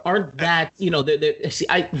that, you know? See,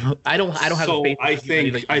 I don't have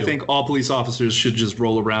faith. I think all police officers should just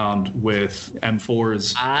roll around with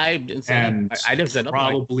M4s. I didn't say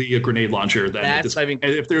probably a grenade launcher. And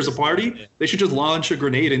if there's a party, they should just launch a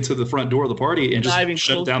grenade into the front door of the party and just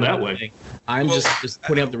shut it down that way. I'm just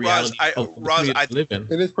putting up the reality of the live in.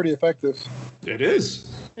 It is pretty effective. It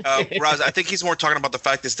is. Roz, I think he's more talking about the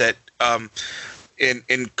fact is that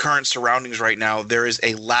in current surroundings right now, there is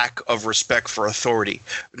a lack of respect for authority.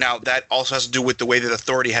 Now, that also has to do with the way that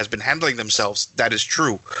authority has been handling themselves. That is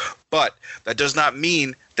true. But that does not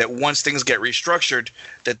mean that once things get restructured,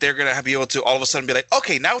 that they're going to be able to all of a sudden be like,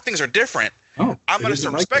 okay, now things are different. I'm going to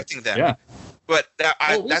start respecting them. Yeah. But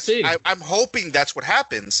I'm hoping that's what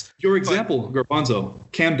happens. Your example, Garbanzo,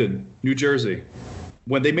 Camden, New Jersey,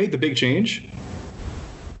 when they made the big change,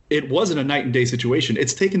 it wasn't a night and day situation.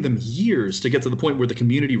 It's taken them years to get to the point where the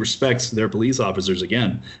community respects their police officers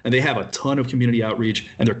again. And they have a ton of community outreach,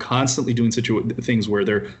 and they're constantly doing things where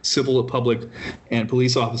their civil, public, and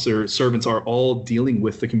police officer servants are all dealing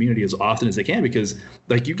with the community as often as they can. Because,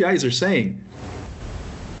 like you guys are saying,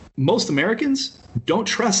 most Americans don't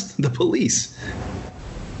trust the police.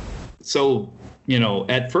 So, you know,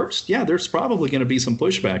 at first, yeah, there's probably going to be some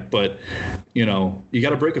pushback, but, you know, you got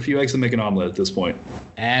to break a few eggs and make an omelet at this point.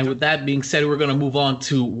 And with that being said, we're going to move on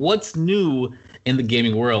to what's new in the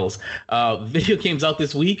gaming world. Video games out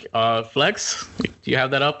this week. Flex, do you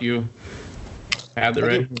have that up? You have it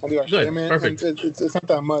ready? I do. Good. I mean, perfect. It's not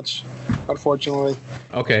that much, unfortunately.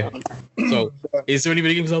 Okay. So, is there any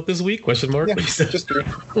video games out this week? Question mark. Yeah, just 3.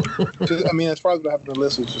 I mean, as far as what happened to the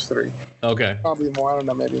list, it's just 3. Okay. Probably more. I don't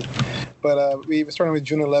know, maybe. But we starting with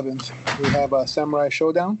June 11th. We have Samurai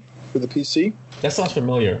Showdown for the PC. That sounds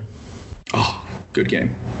familiar. Oh, good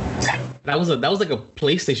game. That was like a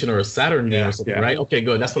PlayStation or a Saturn game or something, right? Okay,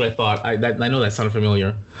 good. That's what I thought. I know that sounded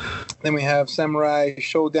familiar. Then we have Samurai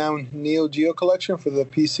Showdown Neo Geo Collection for the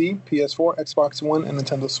PC, PS4, Xbox One, and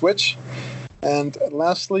Nintendo Switch. And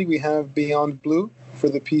lastly, we have Beyond Blue for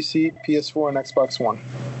the PC, PS4, and Xbox One.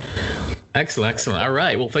 Excellent. All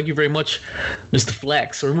right. Well, thank you very much, Mr.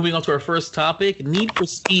 Flex. So we're moving on to our first topic. Need for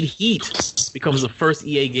Speed Heat becomes the first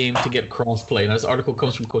EA game to get crossplay. Now, this article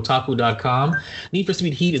comes from Kotaku.com. Need for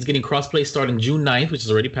Speed Heat is getting crossplay starting June 9th, which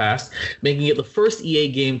is already passed, making it the first EA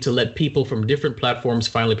game to let people from different platforms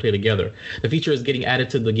finally play together. The feature is getting added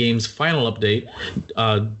to the game's final update,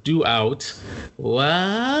 due out.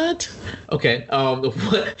 What? Okay.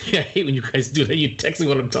 I hate when you guys do that. You text me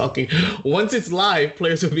when I'm talking. Once it's live,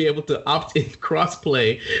 players will be able to opt in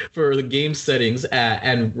crossplay for the game settings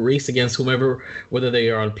and race against whomever, whether they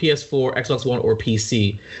are on PS4, Xbox One, or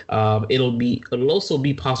PC. It'll also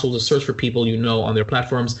be possible to search for people you know on their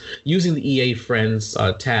platforms using the EA Friends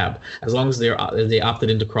tab, as long as they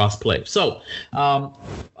opted into crossplay. So,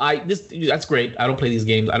 that's great. I don't play these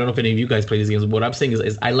games. I don't know if any of you guys play these games. What I'm saying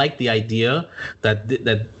is I like the idea that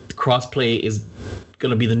crossplay is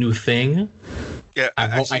going to be the new thing. Yeah, I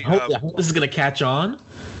hope this is going to catch on.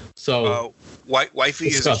 So, Wifey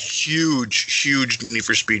is a huge Need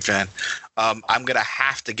for Speed fan. I'm gonna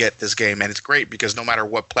have to get this game, and it's great because no matter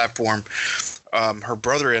what platform her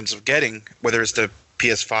brother ends up getting, whether it's the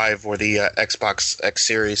PS5 or the Xbox X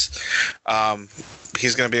Series,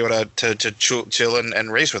 he's gonna be able to chill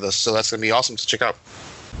and race with us. So that's gonna be awesome to check out.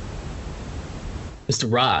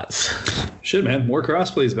 Mr. Roz. Shit, man, more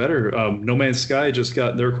crossplay is better. No Man's Sky just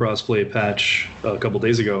got their crossplay patch a couple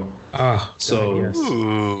days ago. So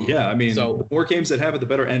yes. yeah, I mean, the more games that have it, the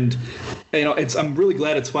better. And you know, I'm really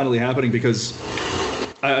glad it's finally happening because.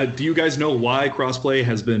 Do you guys know why crossplay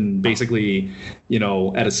has been basically, you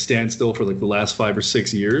know, at a standstill for like the last 5 or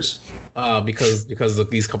 6 years? Because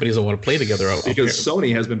these companies don't want to play together. Because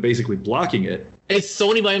Sony has been basically blocking it. It's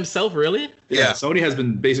Sony by himself, really? Yeah, Sony has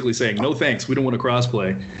been basically saying, no thanks, we don't want to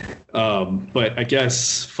crossplay. But I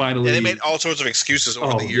guess finally... Yeah, they made all sorts of excuses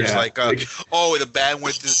over the years, like the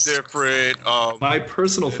bandwidth is different. My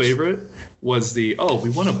personal favorite was we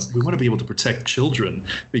want to be able to protect children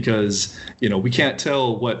because, you know, we can't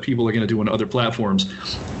tell what people are going to do on other platforms.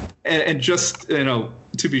 And just, you know,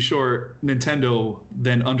 to be sure, Nintendo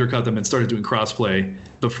then undercut them and started doing crossplay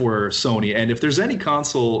before Sony. And if there's any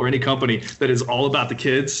console or any company that is all about the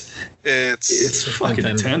kids, it's fucking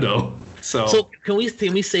Nintendo. So can we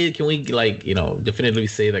definitively say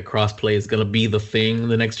that crossplay is going to be the thing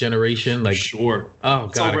the next generation? Like, sure. Oh,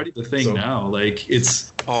 it's already the thing now. Like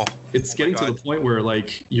it's getting to the point where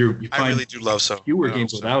like you find I really do love fewer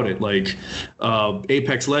games without it. Like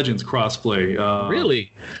Apex Legends crossplay.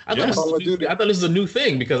 Really? I thought this was a new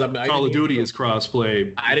thing because Call of Duty is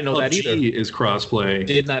crossplay. I didn't know that either. PUBG is crossplay.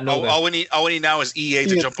 Did not know that. All we need now is EA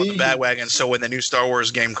to jump on the bandwagon. So when the new Star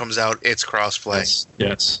Wars game comes out, it's crossplay.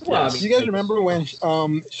 Yes. Well, do you guys remember when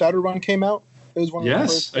Shadowrun came out? It was one of the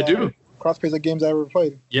first I do. crossplay games I ever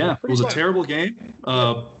played. Yeah, it was a terrible game.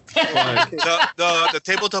 The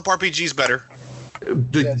tabletop RPG is better.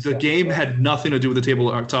 The game had nothing to do with the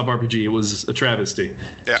tabletop RPG. It was a travesty.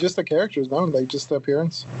 Yeah. Just the characters, no? Like just the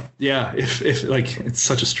appearance. Yeah, if like it's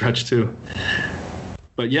such a stretch too.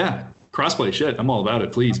 But yeah, crossplay shit. I'm all about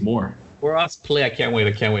it. Please, more. Crossplay. I can't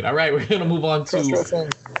wait. All right, we're gonna move on to.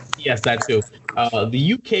 Yes, that too.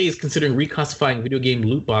 The UK is considering reclassifying video game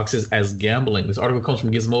loot boxes as gambling. This article comes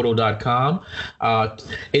from Gizmodo.com.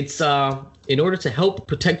 It's in order to help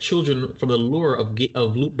protect children from the lure of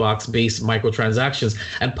loot box-based microtransactions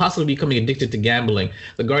and possibly becoming addicted to gambling.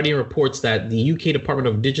 The Guardian reports that the UK Department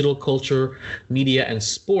of Digital, Culture, Media and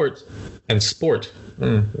Sport,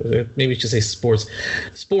 maybe it should say sports,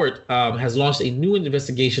 has launched a new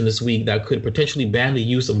investigation this week that could potentially ban the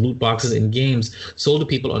use of loot boxes in games sold to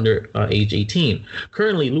people under age 18.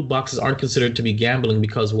 Currently, loot boxes aren't considered to be gambling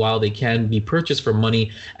because while they can be purchased for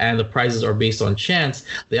money and the prizes are based on chance,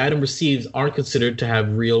 the item received aren't considered to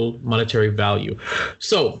have real monetary value.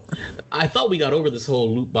 So, I thought we got over this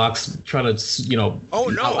whole loot box trying to, you know,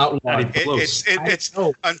 outlaw it. It's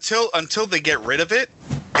until they get rid of it,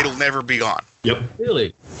 it'll never be gone. Yep.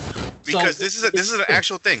 Really? Because this is an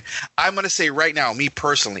actual thing. I'm going to say right now, me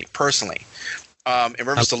personally, in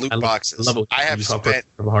reference to loot boxes, I have spent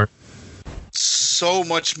so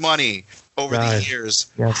much money over the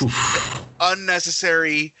years,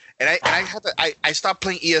 unnecessary. And I stopped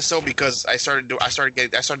playing ESO because I started doing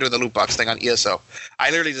the loot box thing on ESO.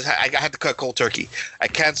 I literally I had to cut cold turkey. I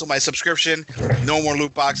canceled my subscription. No more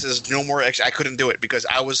loot boxes. No more extra. I couldn't do it because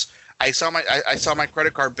I saw my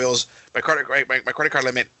credit card bills, my credit card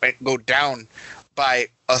limit go down by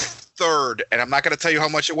a third, and I'm not going to tell you how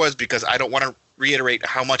much it was because I don't want to reiterate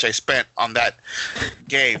how much I spent on that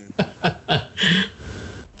game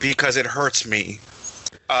because it hurts me.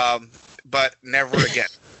 But never again.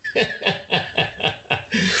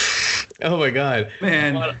 Oh my god,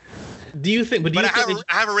 man! Do you think? But I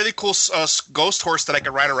have a really cool ghost horse that I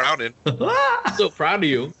can ride around in. I'm so proud of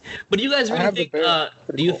you. But do you guys really think?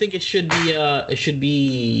 Do you think it should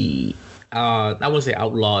be? I wouldn't say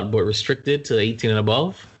outlawed, but restricted to 18 and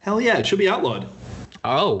above. Hell yeah, it should be outlawed.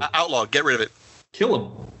 Oh, outlawed. Get rid of it. Kill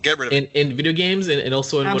them. Get rid of it. In video games and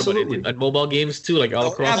also in mobile games too, like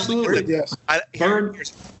all across. Absolutely. Yes.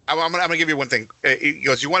 I'm gonna give you one thing. He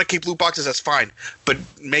goes, you want to keep loot boxes? That's fine, but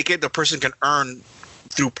make it the person can earn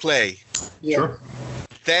through play. Yeah. Sure.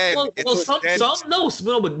 Then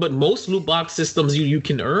but most loot box systems you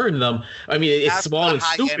can earn them. I mean, it's small and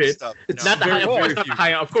stupid. It's not the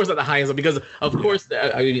high. Of course, not the highest because of course.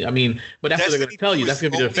 I mean, but that's what they're going to tell you. That's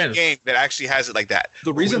going to be the defense. Game that actually has it like that.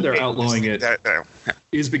 The reason they're outlawing it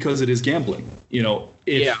is because it is gambling. You know,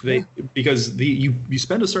 because you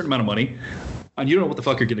spend a certain amount of money. And you don't know what the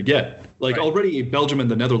fuck you're going to get. Like already Belgium and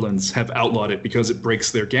the Netherlands have outlawed it because it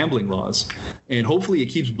breaks their gambling laws. And hopefully it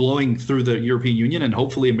keeps blowing through the European Union and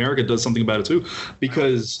hopefully America does something about it too.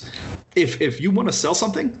 Because if you want to sell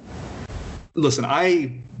something, listen,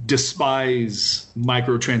 I despise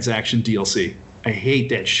microtransaction DLC. I hate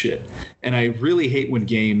that shit. And I really hate when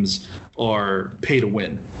games are pay to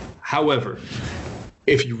win. However,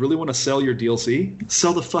 if you really want to sell your DLC,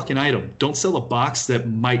 sell the fucking item. Don't sell a box that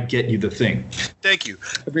might get you the thing. Thank you.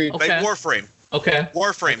 Agreed. Like Warframe. Okay.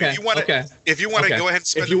 Warframe. Okay. If you want to go ahead and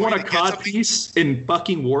spend if you want a money to COD piece in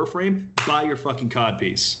fucking Warframe, buy your fucking COD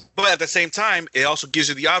piece. but at the same time, it also gives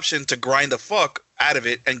you the option to grind the fuck out of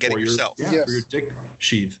it and get it yourself. Yeah, for your dick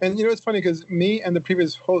sheath. And you know, it's funny because me and the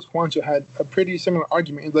previous host, Juancho, had a pretty similar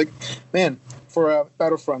argument. He's like, man, for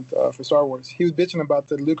Battlefront, for Star Wars, he was bitching about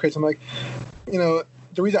the loot crates. I'm like, you know,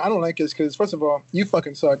 the reason I don't like it is because, first of all, you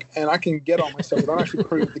fucking suck, and I can get all my stuff without actually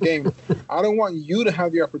playing the game. I don't want you to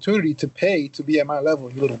have the opportunity to pay to be at my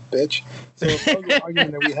level, you little bitch. So that was the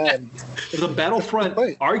argument that we had. The Battlefront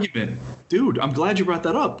argument, dude. I'm glad you brought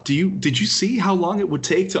that up. Did you see how long it would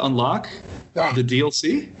take to unlock the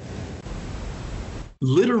DLC?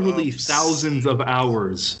 Literally thousands of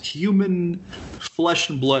hours, human flesh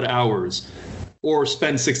and blood hours, or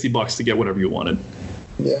spend $60 to get whatever you wanted.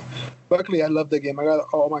 Yeah. Luckily, I love the game. I got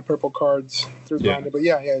all my purple cards through Grindr, but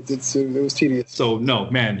it was tedious. So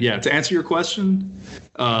no, man, to answer your question,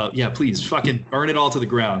 please fucking burn it all to the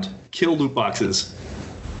ground. Kill loot boxes.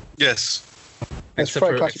 Yes. Except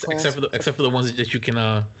for the ones that you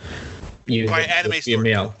can by anime store.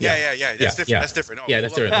 Yeah. That's different. That's different. No,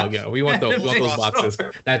 that's different. No, we want those boxes.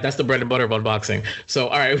 That's the bread and butter of unboxing. So,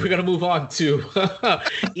 all right, we're gonna move on to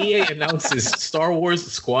EA announces Star Wars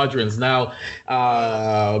Squadrons. Now,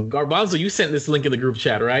 Garbanzo, you sent this link in the group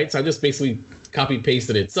chat, right? So I just basically copy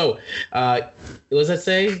pasted it. So, what does that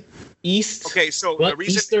say? East. Okay, so what? The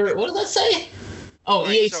reason. Easter. What does that say? Oh,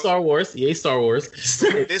 EA Star Wars.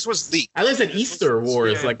 This was leaked. I said Easter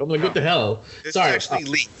Wars. Yeah. Like, I'm like, what the hell? This was actually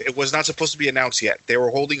leaked. It was not supposed to be announced yet. They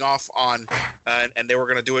were holding off on, and they were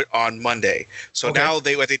going to do it on Monday. So now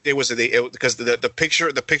because the picture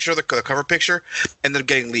of the cover picture ended up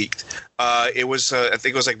getting leaked. It was I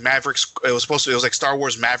think it was like Mavericks. It was like Star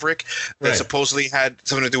Wars Maverick that supposedly had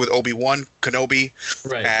something to do with Obi-Wan Kenobi.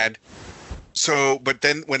 Right. And so, but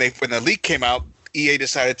then when the leak came out, EA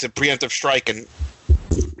decided to preemptive strike and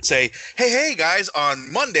say, hey guys,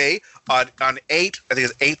 on Monday on 8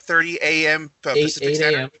 8:30 a.m. Pacific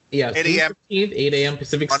Standard. Yeah, 8 a.m. 8 a.m.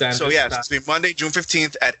 Pacific Standard. So it's going to be Monday, June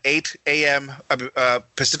 15th at 8 a.m.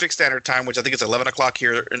 Pacific Standard Time, which I think is 11 o'clock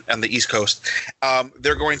here on the East Coast.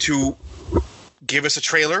 They're going to give us a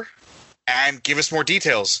trailer and give us more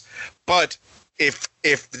details. But if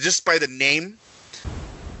just by the name,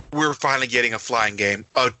 we're finally getting a flying game,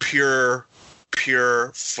 a pure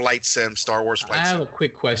flight sim, Star Wars flight sim. I have a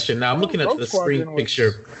quick question. Now I'm looking at the screen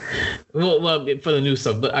picture. Well, for the new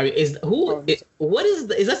stuff, but I mean, is that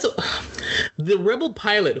the Rebel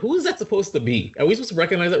pilot? Who is that supposed to be? Are we supposed to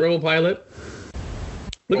recognize that Rebel pilot?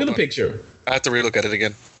 Look at the picture. I have to relook at it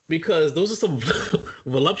again. Because those are some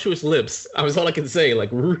voluptuous lips. That's all I can say. Like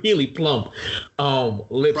really plump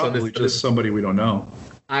lips. Probably on this. Just somebody we don't know.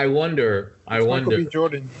 I wonder. Michael B.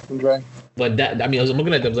 Jordan from Drag. But that, I mean, I was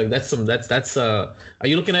looking at them. I was like, that's. Are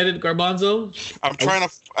you looking at it, Garbanzo? I'm trying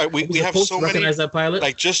to. We have so many. Recognize that pilot?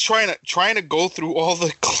 Like just trying to go through all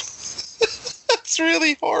the. That's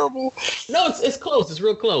really horrible. No, it's close. It's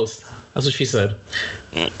real close. That's what she said.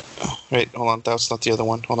 Wait, hold on. That's not the other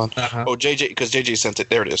one. Hold on. Uh-huh. Oh, JJ, because JJ sent it.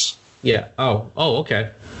 There it is. Yeah. Oh,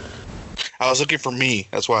 okay. I was looking for me.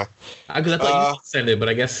 That's why. Because I thought you sent it, but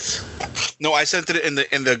I guess. No, I sent it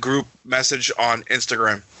in the group message on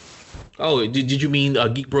Instagram. Oh, did you mean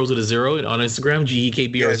Geek Bros with a zero on Instagram?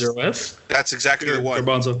 GEKBR0S? That's exactly the one.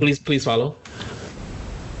 Garbanzo. Please follow.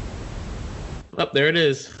 Up there it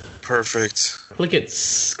is. Perfect. Click it.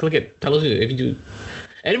 Tell us if you do.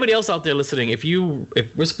 Anybody else out there listening, if we're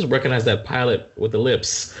supposed to recognize that pilot with the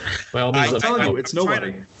lips, by all means, I'm telling you, it's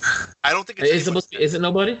nobody. I don't think it's is it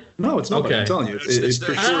nobody? No, it's nobody. Okay. I'm telling you, it's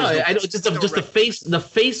for sure. I don't, just the face. The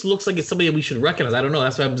face looks like it's somebody that we should recognize. I don't know.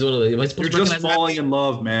 That's why I'm doing. Am I supposed You're to just falling in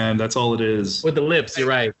love, man. That's all it is. With the lips, you're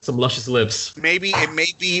right. Some luscious lips. Maybe it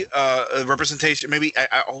may be a representation. Maybe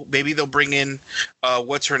maybe they'll bring in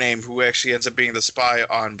what's her name, who actually ends up being the spy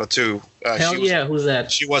on Batuu. Who's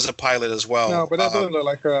that? She was a pilot as well. No, but that doesn't look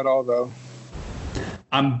like her at all, though.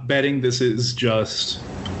 I'm betting this is just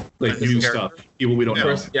like new stuff. People we don't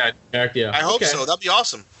know. Yeah. I hope so. That'd be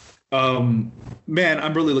awesome. Man,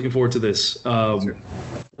 I'm really looking forward to this. What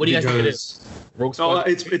do you guys think it is? Rogue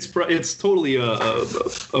Squadron? It's totally not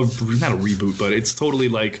a reboot, but it's totally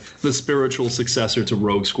like the spiritual successor to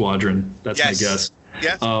Rogue Squadron. That's my guess.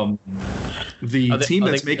 Yes. The team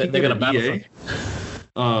that's making it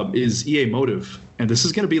is EA Motive, and this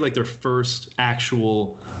is going to be like their first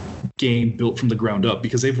actual game built from the ground up,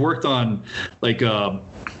 because they've worked on like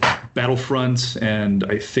Battlefront and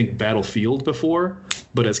I think Battlefield before,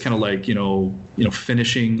 but as kind of like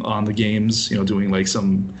finishing on the games, doing like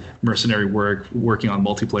some mercenary work, working on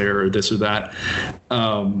multiplayer or this or that.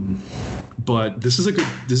 But this is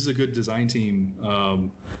a good design team.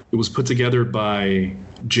 It was put together by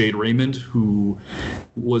Jade Raymond, who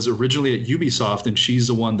was originally at Ubisoft, and she's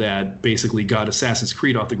the one that basically got Assassin's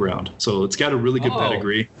Creed off the ground. So it's got a really good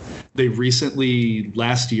pedigree. They recently,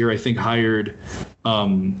 last year, I think, hired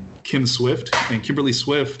Kim Swift, and Kimberly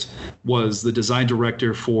Swift was the design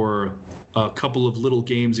director for a couple of little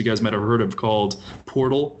games you guys might have heard of called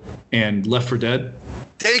Portal and Left 4 Dead.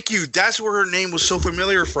 Thank you. That's where her name was so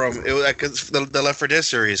familiar from. It was like the Left 4 Dead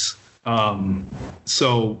series.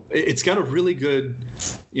 So it's got a really good,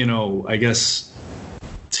 I guess,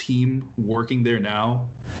 team working there now,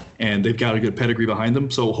 and they've got a good pedigree behind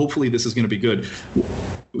them. So hopefully this is going to be good.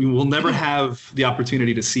 We will never have the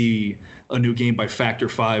opportunity to see a new game by Factor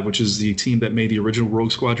 5, which is the team that made the original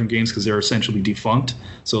Rogue Squadron games, because they're essentially defunct.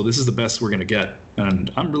 So this is the best we're going to get, and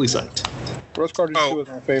I'm really psyched. Rogue Squadron 2 is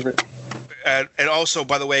my favorite. And also,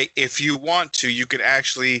 by the way, if you want to, you can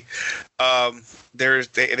actually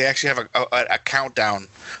they actually have a countdown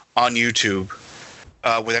on YouTube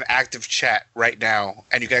with an active chat right now,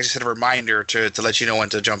 and you guys just set a reminder to let you know when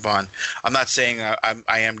to jump on. I'm not saying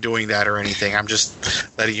I am doing that or anything. I'm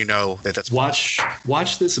just letting you know that's watch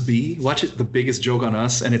this be watch it. The biggest joke on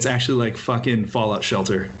us, and it's actually like fucking Fallout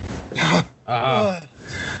Shelter.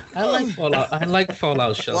 I like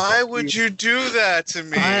Fallout Shelter. Why would you do that to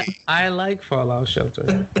me? I like Fallout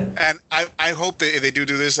Shelter. And I hope that if they do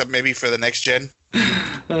this, maybe for the next gen.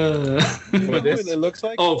 What it looks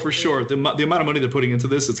like? Oh, for sure. The amount of money they're putting into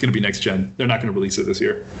this, it's going to be next gen. They're not going to release it this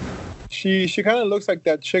year. She kind of looks like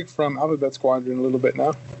that chick from Alphabet Squadron a little bit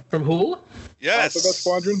now. From who? Yes. Alphabet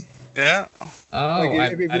Squadron. Yeah. Oh,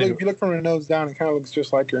 like if you look from her nose down, it kind of looks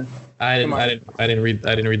just like her. I didn't read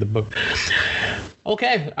the book.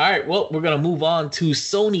 Okay, all right. Well, we're gonna move on to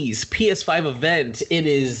Sony's PS5 event. It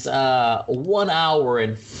is 1 hour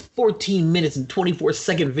and 14 minutes and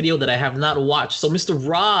 24-second video that I have not watched. So, Mr.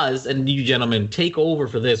 Roz and you gentlemen, take over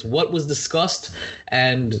for this. What was discussed?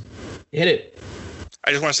 And hit it.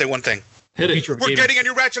 I just want to say one thing. Hit it. We're getting a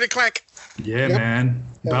new Ratchet and Clank. Yeah, man.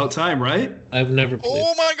 About time, right? I've never played.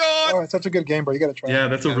 Oh my god! Oh, it's such a good game, bro. You gotta try. Yeah,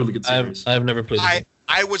 that's a really good series. I've never played.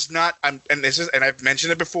 I was not. And I've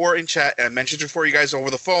mentioned it before in chat, and I mentioned it before you guys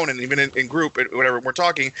over the phone, and even in group, whatever we're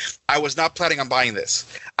talking. I was not planning on buying this.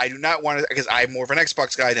 I do not want to, because I'm more of an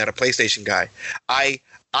Xbox guy than a PlayStation guy. I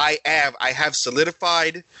have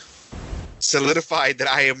solidified that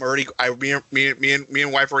I am already. Me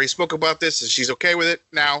and wife already spoke about this, and she's okay with it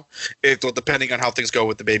now. Well, depending on how things go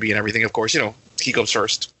with the baby and everything, of course, he comes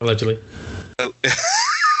first. Allegedly.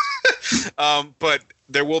 But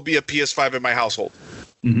there will be a PS5 in my household.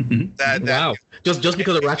 Mm-hmm. Wow! Just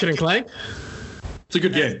because of Ratchet and Clank? It's a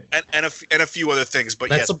good game, and a few other things. But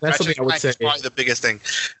that's something I would say is probably the biggest thing.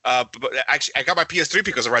 But actually, I got my PS3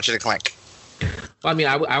 because of Ratchet and Clank. I mean,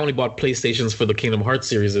 I only bought PlayStations for the Kingdom Hearts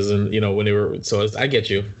series, and when they were. So I get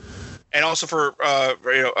you. And also for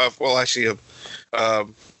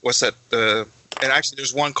what's that? And actually,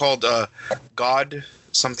 there's one called Godfall.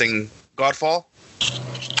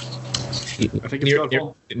 I think it's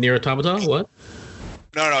Godfall. Nier Automata. What?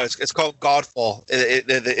 No, it's called Godfall.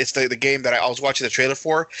 It's the game that I was watching the trailer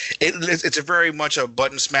for. It's a very much a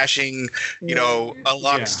button smashing,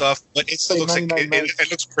 unlock stuff, but it still looks like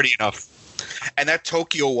it looks pretty enough. And that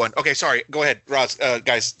Tokyo one. Okay, sorry. Go ahead, Roz.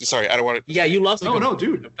 Guys, sorry, I don't want to. Yeah, you lost. No,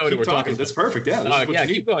 dude. Keep talking. That's perfect. Yeah.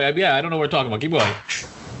 Keep going. Yeah, I don't know what we're talking about. Keep going.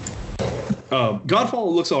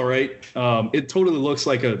 Godfall looks all right. It totally looks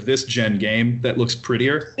like a this gen game that looks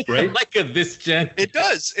prettier, right? Like a this gen. It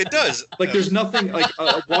does. Like there's nothing like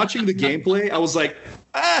watching the gameplay. I was like,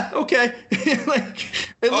 okay, like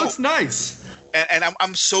it looks nice. And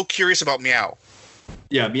I'm so curious about Meow.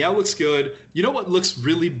 Yeah, Meow looks good. You know what looks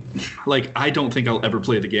really like? I don't think I'll ever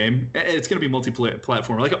play the game. It's going to be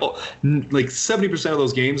multi-platform. Like 70% of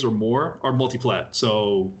those games or more are multi-plat.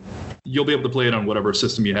 So you'll be able to play it on whatever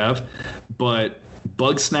system you have. But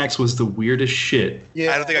Bugsnax was the weirdest shit.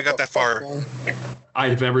 Yeah, I don't think I got that far.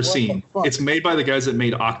 I've ever seen. It's made by the guys that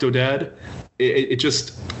made Octodad. It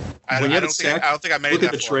just. I don't think I made it. Look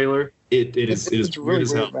at the trailer. It is weird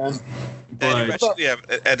as hell. Man. But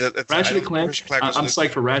Ratchet and Clank, I'm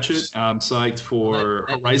psyched for Ratchet. I'm psyched for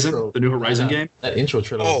Horizon, the new Horizon game. That intro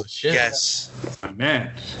trailer was shit. Yes. Oh,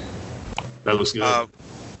 man. That looks good.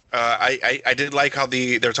 I did like how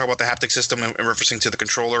they're talking about the haptic system and referencing to the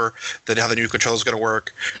controller, how the new controller is going to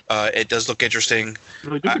work. It does look interesting.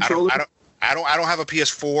 Really good controller. I don't have a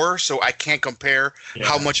PS4, so I can't compare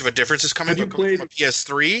how much of a difference is coming. Have you played from a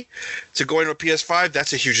PS3 to going to a PS5?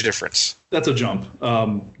 That's a huge difference. That's a jump.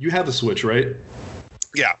 You have a Switch, right?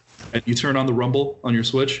 Yeah. And you turn on the Rumble on your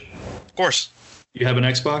Switch? Of course. You have an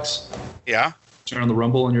Xbox? Yeah. Turn on the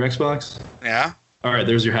Rumble on your Xbox? Yeah. All right,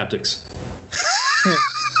 there's your haptics.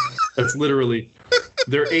 That's literally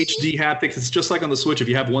their HD haptics. It's just like on the Switch. If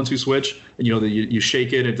you have 1-2 Switch and you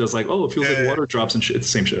shake it, it does like, it feels like water drops and shit. It's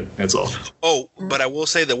the same shit. That's all. Oh, but I will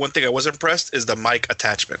say that one thing I was impressed is the mic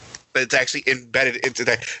attachment. It's actually embedded into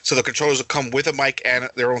that. So the controllers will come with a mic and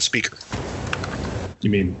their own speaker. You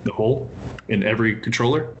mean the hole in every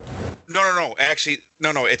controller? No. Actually,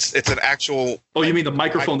 no. It's an actual. Oh, you mean the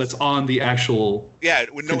microphone that's on the actual? Yeah,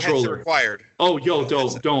 with no controller. headset required. Oh,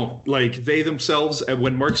 don't. Like, they themselves,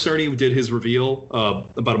 when Mark Cerny did his reveal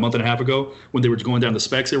about a month and a half ago, when they were going down the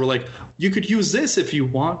specs, they were like, you could use this if you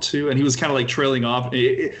want to. And he was kind of like trailing off.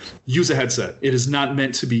 Use a headset. It is not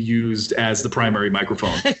meant to be used as the primary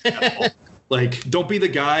microphone. Like, don't be the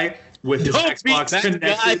guy with his Xbox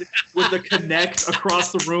connected with the Kinect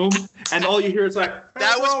across the room, and all you hear is like,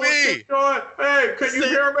 that was me. Hey, can you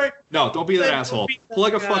hear me? No, don't be that asshole.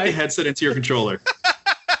 Plug a fucking headset into your controller.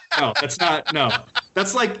 No, that's not. No,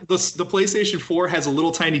 that's like the PlayStation 4 has a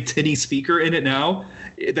little tiny tinny speaker in it now.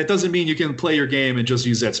 That doesn't mean you can play your game and just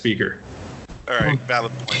use that speaker. All right,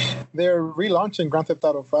 valid point. They're relaunching Grand Theft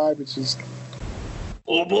Auto 5, which is.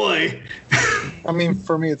 Oh boy. I mean,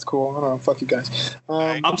 for me, it's cool. I don't know. Fuck you guys.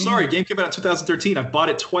 I'm sorry. Game came out in 2013. I've bought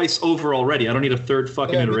it twice over already. I don't need a third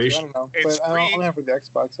fucking iteration. I don't know. It's but I don't have for the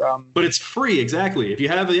Xbox. But it's free, exactly. If you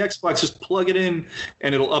have the Xbox, just plug it in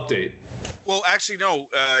and it'll update. Well, actually, no.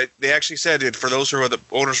 They actually said it for those who are the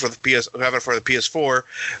owners for the who have it for the PS4.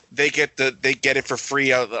 They get it for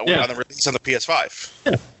free on the release on the PS5.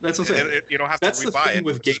 Yeah, that's what I'm saying. You don't have that's to rebuy the thing it.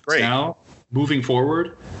 With games now, moving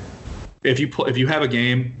forward. If you have a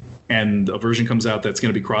game and a version comes out that's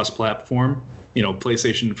going to be cross-platform,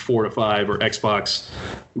 PlayStation 4 to 5 or Xbox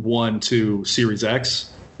One to Series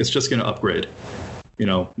X, it's just going to upgrade.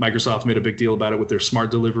 Microsoft made a big deal about it with their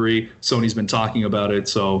smart delivery. Sony's been talking about it,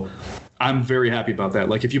 so I'm very happy about that.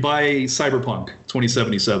 Like, if you buy Cyberpunk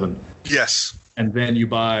 2077, yes, and then you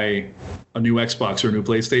buy a new Xbox or a new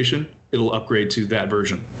PlayStation, it'll upgrade to that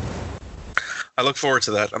version. I look forward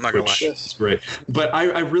to that. I'm not gonna lie. It's great, but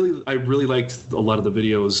I really liked a lot of the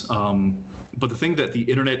videos. But the thing that the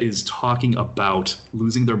internet is talking about,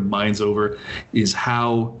 losing their minds over, is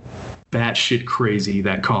how batshit crazy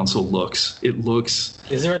that console looks. It looks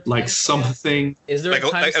like something. Is there a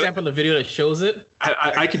timestamp on the video that shows it?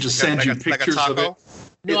 I could just send you pictures of it.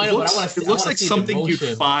 No, I know, but I want to see. It looks like something you'd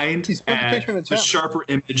find at the Sharper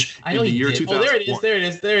Image in the year 2000. Oh, there it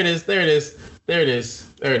is.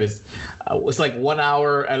 It's like 1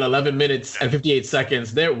 hour and 11 minutes and 58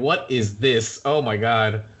 seconds. What is this? Oh my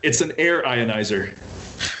god! It's an air ionizer.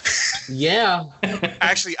 Yeah.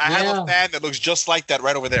 Actually, I have a fan that looks just like that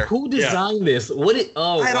right over there. Who designed this? I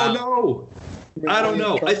don't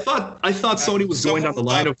know. I thought Sony was going down the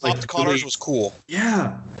line of like colors was cool.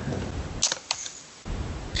 Yeah.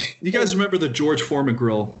 You guys remember the George Foreman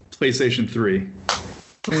grill, PlayStation 3?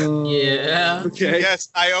 Yeah. Okay. Yes,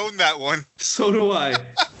 I own that one. So do I.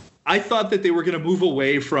 I thought that they were going to move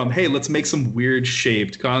away from, hey, let's make some weird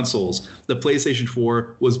shaped consoles. The PlayStation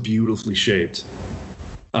 4 was beautifully shaped.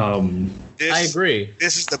 I agree.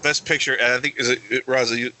 This is the best picture, and I think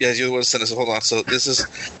Roz, you're the one to send us. Hold on. So this is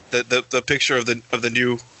the picture of the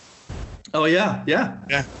new. Oh yeah.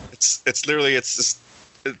 It's literally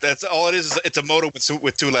that's all it is. It's a moto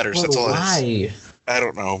with two letters. That's all it is. I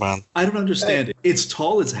don't know, man. I don't understand it. It's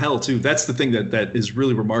tall as hell too. That's the thing that is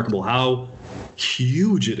really remarkable. How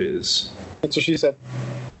huge it is. That's what she said.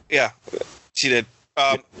 Yeah, she did.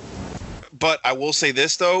 But I will say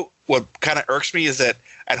this though. What kind of irks me is that,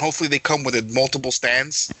 and hopefully they come with multiple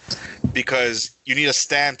stands, because you need a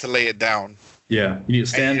stand to lay it down. Yeah, you need a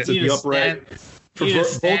stand to be upright. For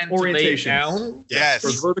both orientations. Yes.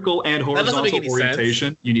 For vertical and horizontal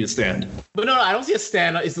orientation, you need a stand. But no, I don't see a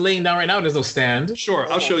stand. It's laying down right now. There's no stand. Sure,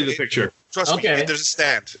 I'll show you the picture. Trust me, there's a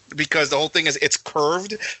stand. Because the whole thing is it's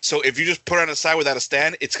curved, so if you just put it on the side without a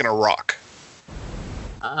stand, it's going to rock.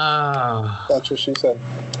 That's what she said.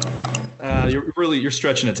 You're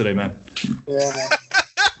stretching it today, man. Yeah.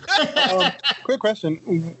 Quick question: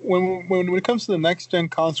 when it comes to the next gen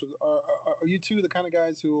consoles, are you two the kind of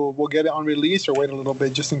guys who will get it on release or wait a little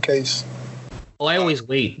bit just in case? Oh, I always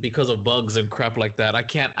wait because of bugs and crap like that.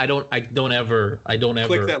 I don't ever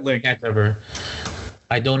click that link.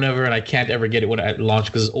 I don't ever, and I can't ever get it when at launch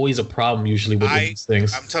because there's always a problem usually with these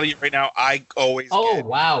things. I'm telling you right now, I always. Oh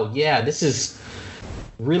wow, yeah, this is.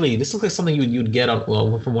 Really, this looks like something you'd get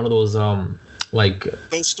from one of those like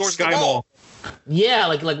those stores. Sky Mall. Yeah,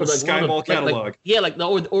 like Sky Mall catalog. Like, yeah, like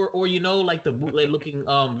or you know, like the bootleg looking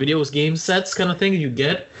video game sets kind of thing you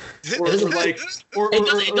get. It doesn't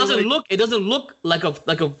look like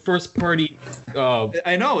a first party.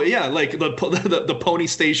 I know, yeah, like the Pony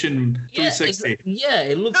Station 360. Yeah,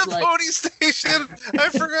 it looks the like Pony Station. I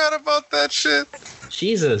forgot about that shit.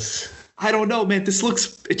 Jesus. I don't know, man. It just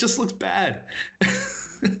looks bad.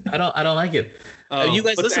 I don't like it. You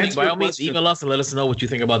guys listening, by all means, email us and let us know what you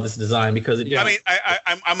think about this design because I mean,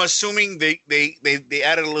 I'm assuming they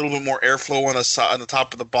added a little bit more airflow on the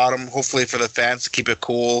top of the bottom, hopefully for the fans to keep it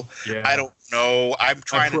cool. Yeah. I don't know. I'm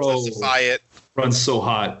trying to justify it. Runs so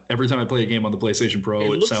hot every time I play a game on the PlayStation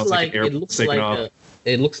Pro. It sounds like an air taking off.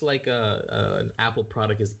 It looks like an Apple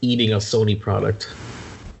product is eating a Sony product.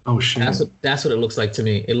 Oh shit! That's what it looks like to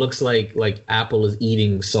me. It looks like Apple is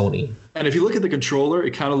eating Sony. And if you look at the controller,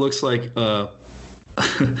 it kind of looks like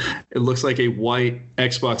it looks like a white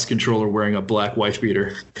Xbox controller wearing a black wife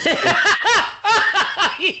beater.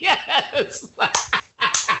 Yes.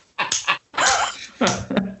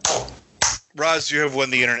 Roz, you have won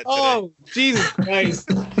the internet today. Oh, Jesus Christ.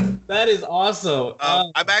 That is awesome.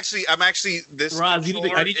 I'm actually this. Roz,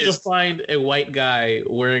 I need you to find a white guy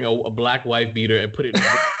wearing a black wife beater and put it in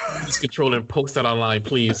this controller and post that online,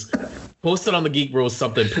 please. Post it on the Geek Bros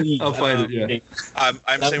something, please. I'll find it. Yeah.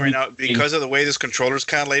 I'm saying right now because of the way this controller is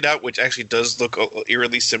kind of laid out, which actually does look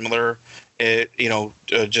eerily similar,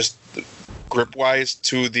 just grip wise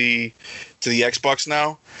to the Xbox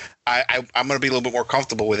now. I'm going to be a little bit more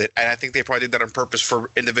comfortable with it, and I think they probably did that on purpose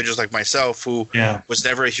for individuals like myself who was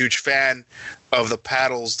never a huge fan of the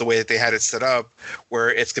paddles the way that they had it set up,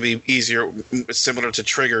 where it's going to be easier, similar to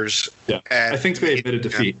triggers. Yeah, and I think they admitted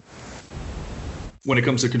defeat. When it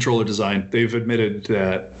comes to controller design, they've admitted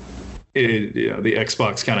that the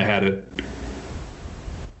Xbox kind of had it.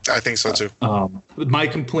 I think so too. My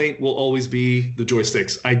complaint will always be the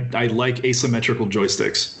joysticks. I like asymmetrical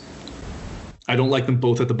joysticks. I don't like them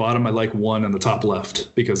both at the bottom. I like one on the top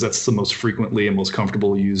left because that's the most frequently and most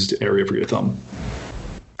comfortable used area for your thumb.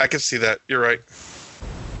 I can see that. You're right.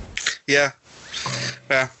 Yeah.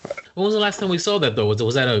 When was the last time we saw that though?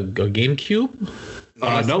 Was that a GameCube?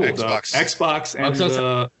 No, Xbox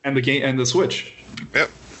and the Switch. Yep.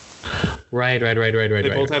 Right. They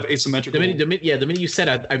both have asymmetrical. The minute you said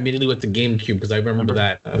I immediately went to GameCube because I remember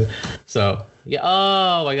that. So yeah.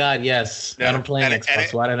 Oh my God, yes. Yeah. I'm playing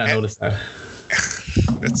Xbox. Why did I notice that?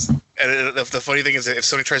 The funny thing is that if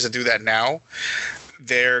somebody tries to do that now,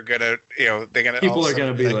 they're gonna people are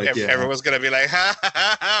gonna be like everyone's gonna be like, ha ha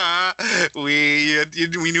ha ha, we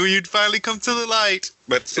knew you'd finally come to the light,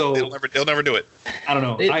 but so they'll never do it. I don't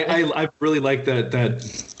know. I really like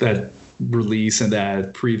that release and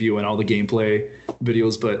that preview and all the gameplay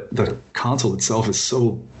videos, but the console itself is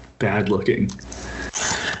so bad looking.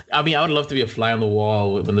 I mean, I would love to be a fly on the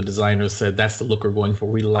wall when the designers said, that's the look we're going for.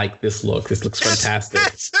 We like this look. This looks fantastic.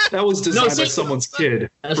 That was designed by someone's kid,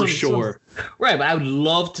 for sure. Right, but I would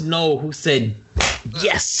love to know who said,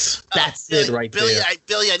 yes, that's it right Billy, there.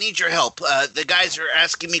 Billy, I need your help. The guys are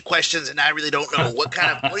asking me questions, and I really don't know. What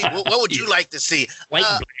would you like to see? White,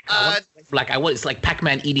 black. It's like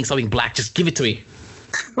Pac-Man eating something black. Just give it to me.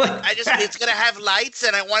 It's going to have lights,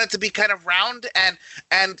 and I want it to be kind of round, and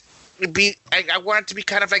I want it to be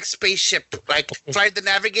kind of like spaceship, like Flight the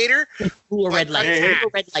Navigator. Red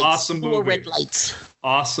lights. Awesome movie. Red lights.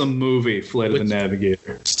 Awesome movie, Flight of the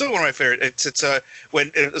Navigator. Still one of my favorite. It's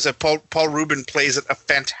Paul Rubin plays a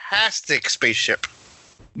fantastic spaceship.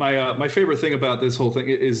 My favorite thing about this whole thing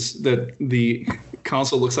is that the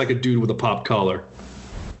console looks like a dude with a pop collar.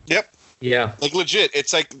 Yep. Yeah. Like legit.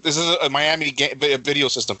 It's like this is a Miami video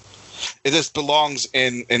system. It just belongs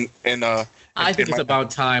in I think it's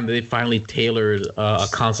about time they finally tailored a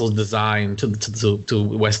console's design to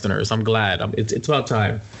Westerners. I'm glad. It's about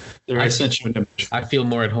time. I sent you an image. I feel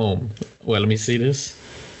more at home. Well, let me see this.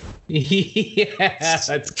 Yeah, that's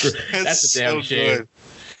a damn so shame. Good.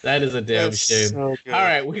 That is a damn shame. So all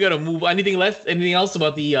right, we gotta move. Anything else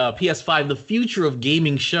about the PS5, the future of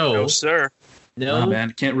gaming show? No, sir. No,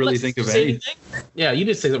 man. Can't really think of anything. Yeah, you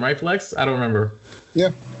did say something, right, Flex? I don't remember.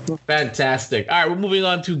 Yeah. Fantastic. All right, we're moving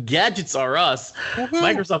on to Gadgets R Us. Woo-hoo.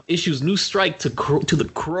 Microsoft issues new strike to the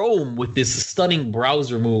Chrome with this stunning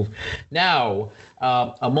browser move. Now,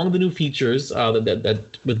 among the new features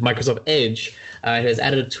that with Microsoft Edge, it has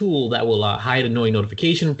added a tool that will hide annoying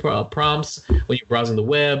notification prompts when you're browsing the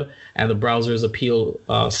web, and the browser's appeal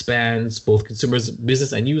spans both consumers,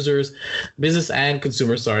 business and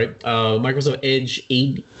consumers. Microsoft Edge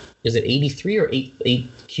is it 83 or 8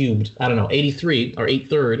 cubed? I don't know, 83 or 8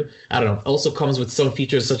 third. I don't know. Also comes with some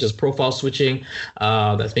features such as profile switching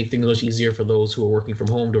that make things much easier for those who are working from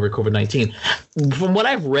home during COVID-19. From what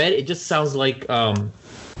I've read, it just sounds like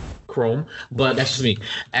Chrome, but that's just me.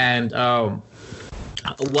 And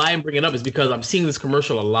why I'm bringing it up is because I'm seeing this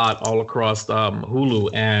commercial a lot all across Hulu,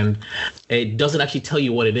 and it doesn't actually tell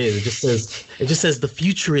you what it is. It just says the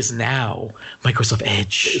future is now, Microsoft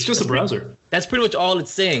Edge. It's just a browser. That's pretty much all it's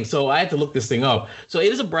saying. So I had to look this thing up. So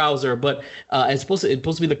it is a browser, but it's supposed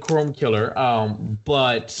to be the Chrome killer.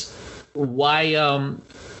 But why?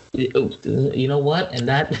 You know what? And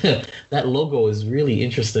that that logo is really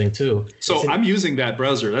interesting too. So I'm using that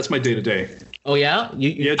browser. That's my day to day. Oh yeah,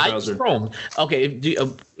 yeah, browser. Chrome. Okay,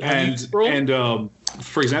 and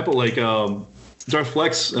for example, like Darth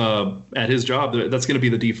Flex at his job, that's going to be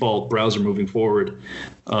the default browser moving forward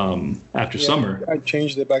after summer. I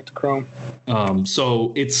changed it back to Chrome.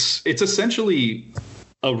 So it's essentially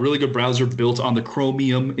a really good browser built on the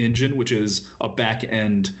Chromium engine, which is a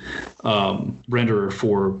back-end renderer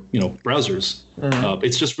for browsers. Mm-hmm.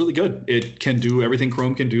 It's just really good. It can do everything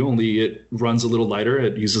Chrome can do, only it runs a little lighter.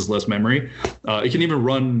 It uses less memory. It can even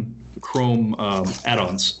run Chrome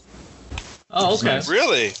add-ons. Oh, okay. Nice.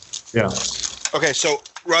 Really? Yeah. Okay, so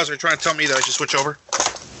Roz, are you trying to tell me that I should switch over?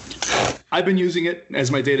 I've been using it as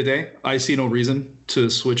my day-to-day. I see no reason to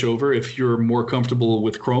switch over. If you're more comfortable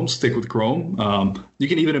with Chrome, stick with Chrome. You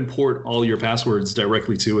can even import all your passwords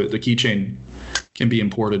directly to it. The keychain can be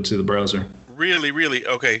imported to the browser. Really, really?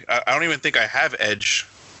 Okay. I don't even think I have Edge.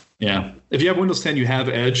 Yeah. If you have Windows 10, you have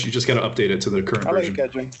Edge. You just got to update it to the current version. I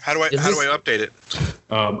like Edge. How do I update it?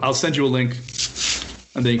 I'll send you a link,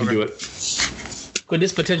 and then you can do it. Could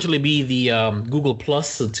this potentially be the Google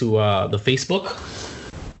Plus to the Facebook?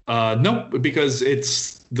 No, because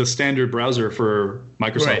it's the standard browser for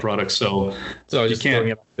Microsoft products. So you just can't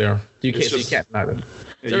it up there. You can't. Just, you can't not.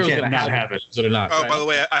 You can't not have it. So they're not. Oh, by the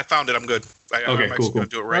way, I found it. I'm good. I'm cool. Gonna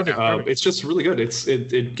do it right now. It's just really good.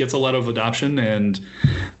 It gets a lot of adoption, and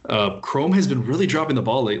Chrome has been really dropping the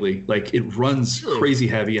ball lately. Like, it runs crazy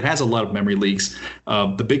heavy. It has a lot of memory leaks.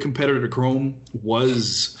 The big competitor to Chrome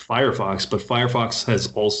was Firefox, but Firefox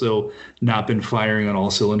has also not been firing on all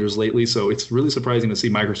cylinders lately. So it's really surprising to see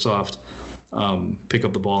Microsoft pick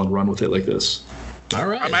up the ball and run with it like this. All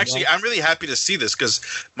right. I'm really happy to see this because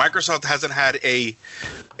Microsoft hasn't had a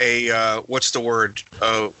what's the word?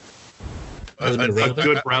 A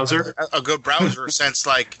good browser? A good browser since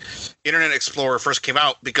like Internet Explorer first came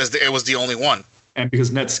out because it was the only one. And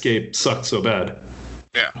because Netscape sucked so bad.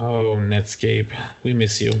 Yeah. Oh, Netscape. We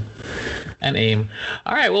miss you. And AIM.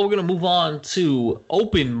 All right, well, we're going to move on to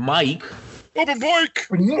Open Mic. Open Mic!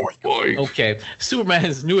 Okay.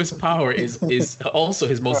 Superman's newest power is also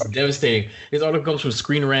his most devastating. His article comes from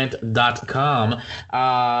ScreenRant.com.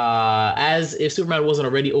 As if Superman wasn't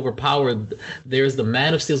already overpowered, there's the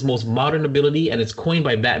Man of Steel's most modern ability, and it's coined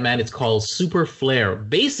by Batman. It's called Super Flare.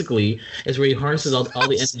 Basically, it's where he harnesses all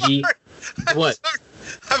the energy.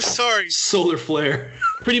 I'm sorry. Solar flare.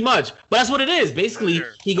 Pretty much. But that's what it is. Basically,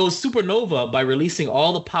 he goes supernova by releasing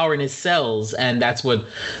all the power in his cells, and that's what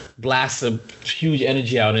blasts a huge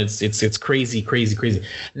energy out. And it's crazy, crazy, crazy.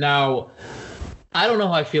 Now, I don't know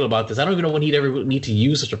how I feel about this. I don't even know when he'd ever need to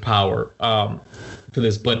use such a power for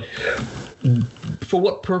this. But for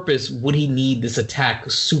what purpose would he need this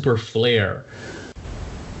attack super flare?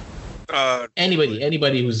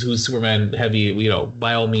 Anybody who's Superman heavy,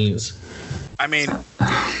 by all means. I mean,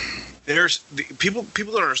 people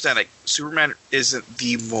don't understand. Like, Superman isn't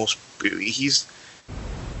the most.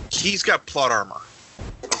 He's got plot armor,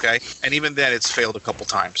 okay, and even then, it's failed a couple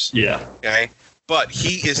times. Yeah. Okay, but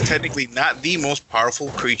he is technically not the most powerful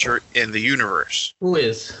creature in the universe. Who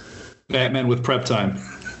is? Batman with prep time.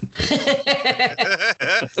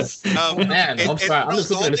 Man, I'm sorry. I'm just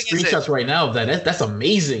looking at the screenshots right now of that. That's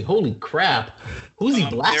amazing. Holy crap. Who's he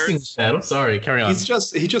blasting that? I'm sorry. Carry on.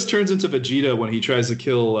 He just turns into Vegeta when he tries to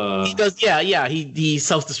kill. He does. Yeah. He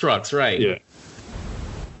self-destructs. Right. Yeah.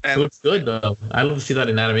 It looks good though. I'd love to see that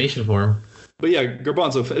in animation form. But yeah,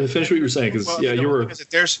 Garbanzo, finish what you were saying because you were.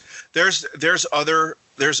 There's other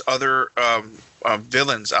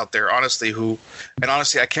villains out there, honestly,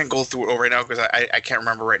 I can't go through it right now because I can't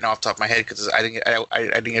remember right now off the top of my head because I didn't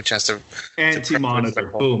get a chance to. Anti-Monitor.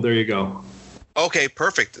 Boom, there you go. Okay,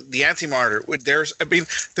 perfect. The Anti-Monitor.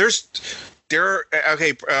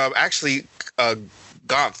 Actually,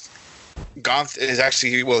 Gonth. Gonth is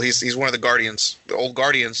actually he's one of the Guardians, the old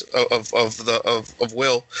Guardians of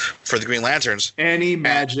Will for the Green Lanterns. Any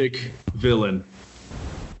magic villain.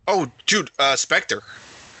 Oh, dude, Spectre.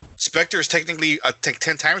 Spectre is technically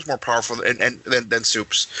 10 times more powerful than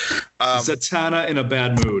Supes. Zatanna in a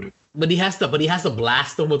bad mood. But he has to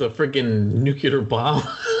blast them with a freaking nuclear bomb.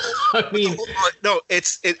 I mean, no, I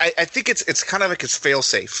think it's kind of like it's fail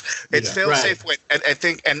safe. It's fail safe. Right. And I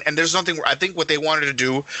think, and there's nothing. I think what they wanted to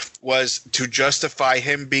do was to justify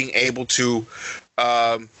him being able to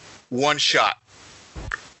one shot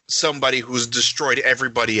somebody who's destroyed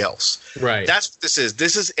everybody else. Right. That's what this is.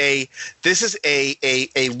 This is a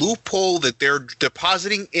loophole that they're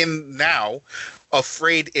depositing in now.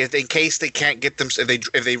 Afraid in case they can't get them,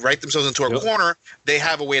 if they write themselves into a corner, they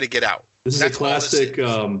have a way to get out. This is a classic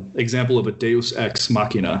example of a Deus Ex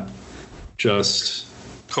Machina. Just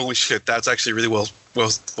holy shit, that's actually really well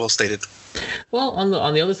stated. Well, on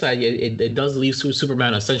the other side, it does leave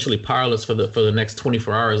Superman essentially powerless for the next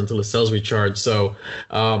 24 hours until the cells recharge. So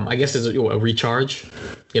I guess there's a recharge,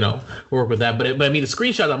 work with that. But I mean, the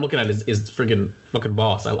screenshot I'm looking at is freaking fucking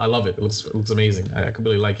boss. I love it. It looks amazing. I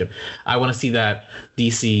completely like it. I want to see that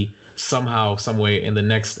DC somehow, some way in the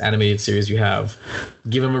next animated series you have,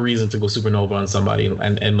 give him a reason to go supernova on somebody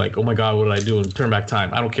and like, oh my god, what did I do, and turn back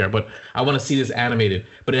time. I don't care, but I want to see this animated.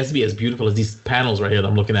 But it has to be as beautiful as these panels right here that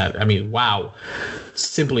I'm looking at. I mean, wow,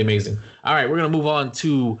 simply amazing. All right, we're gonna move on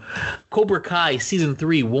to Cobra Kai season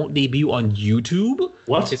 3 won't debut on YouTube.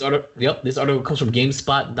 What? This article comes from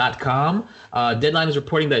GameSpot.com. Deadline is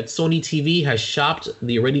reporting that Sony TV has shopped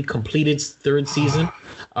the already completed third season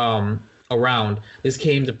around. This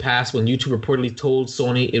came to pass when YouTube reportedly told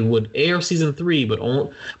Sony it would air season 3, but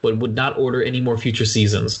would not order any more future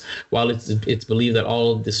seasons. While it's believed that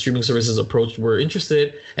all of the streaming services approached were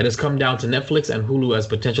interested, and has come down to Netflix and Hulu as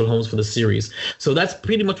potential homes for the series. So that's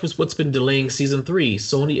pretty much what's been delaying season 3.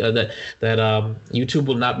 Sony that YouTube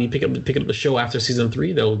will not be picking up the show after season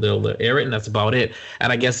 3. They'll air it, and that's about it.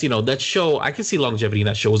 And I guess that show, I can see longevity in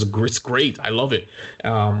that show. It's great. I love it.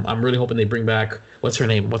 I'm really hoping they bring back what's her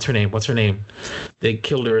name. They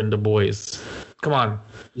killed her in The Boys. Come on,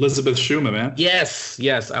 Elizabeth Schumann, man. Yes.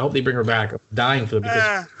 I hope they bring her back. I'm dying for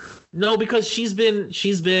them. Because she's been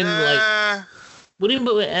like, what do you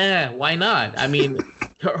mean? Why not? I mean,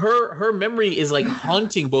 her memory is like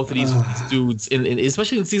haunting both of these dudes, in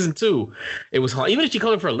especially in season 2. It was even if she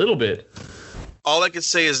called it for a little bit. All I can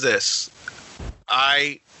say is this: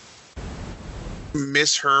 I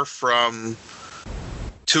miss her from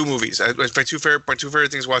 2 movies. My two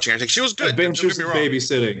favorite things watching. I think she was good. Adventures in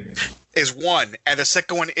Babysitting is one, and the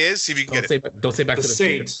second one is, see if you can get it. Don't say Back to the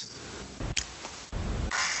Saint.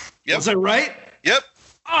 Yep. Is that right? Yep.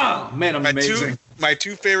 Oh man, amazing. My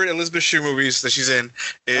two favorite Elizabeth Shue movies that she's in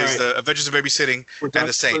is the Adventures of Babysitting and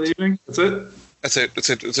The Saint. That's it. That's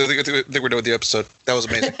it. I think we're done with the episode. That was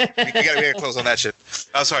amazing. we gotta close on that shit.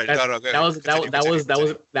 I'm sorry.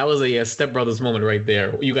 That was a Step Brothers moment right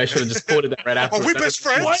there. You guys should have just quoted that right after. Are we best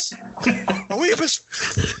friends? Are we best?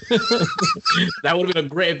 That would have been a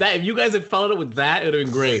great. If you guys had followed up with that, it would have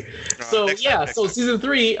been great. So season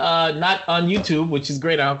 3, not on YouTube, which is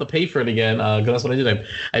great. I don't have to pay for it again because that's what I did.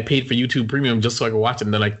 I paid for YouTube Premium just so I could watch it,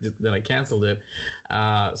 and then I canceled it.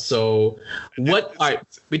 So what? All right,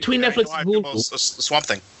 between Netflix and Hulu. Swamp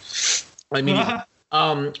Thing. I mean,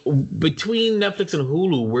 between Netflix and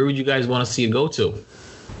Hulu, where would you guys want to see it go to,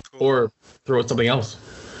 or throw something else?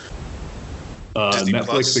 Netflix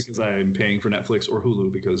Plus. Because I'm paying for Netflix, or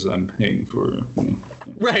Hulu because I'm paying for.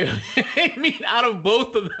 Right. I mean, out of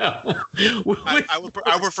both of them, I would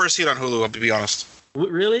prefer to see it on Hulu. To be honest.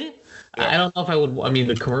 Really? Yeah. I don't know if I would. I mean,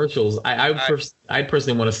 the commercials. I'd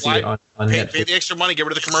personally want to see it on Netflix. Pay the extra money, get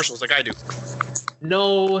rid of the commercials, like I do.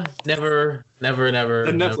 No, never. And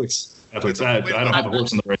Netflix. I don't have a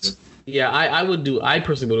horse in the race. Yeah, I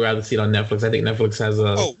personally would rather see it on Netflix. I think Netflix has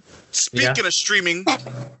a. Oh, speaking of streaming,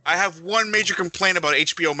 I have one major complaint about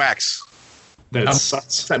HBO Max. That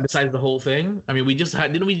sucks. Besides the whole thing, I mean,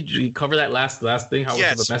 didn't we cover that last thing? How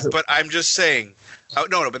yes, but I'm just saying.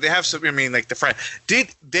 No, but they have some. I mean, like the friend.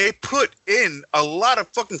 Did they put in a lot of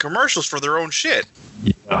fucking commercials for their own shit?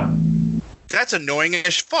 Yeah. That's annoying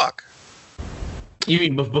as fuck. You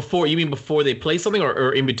mean before they play something,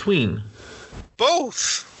 or in between?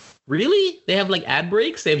 Both. Really? They have like ad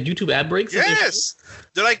breaks? They have YouTube ad breaks? Yes.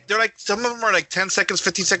 They're like some of them are like 10 seconds,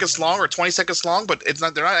 15 seconds long, or 20 seconds long, but they're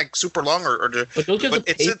not like super long but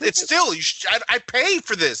it's still I pay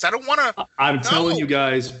for this. I don't want to. I'm telling you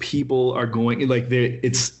guys, people are going like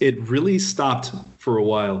it really stopped for a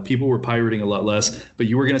while. People were pirating a lot less, but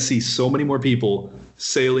you were going to see so many more people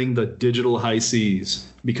sailing the digital high seas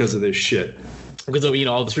because of this shit. Because of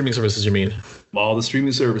all the streaming services, you mean? All the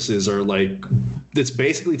streaming services are like, it's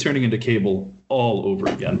basically turning into cable all over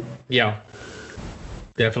again. Yeah.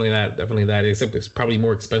 Definitely that. Except it's probably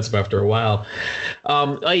more expensive after a while.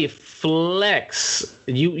 Hey, Flex,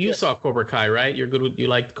 you saw Cobra Kai, right? You're good with, you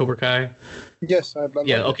liked Cobra Kai? Yes, I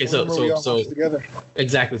okay. So together.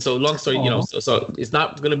 Exactly. So long story, so it's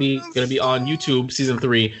not gonna be on YouTube season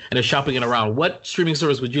 3, and they're shopping it around. What streaming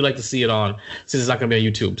service would you like to see it on? Since it's not gonna be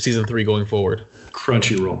on YouTube season 3 going forward.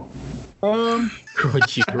 Crunchyroll.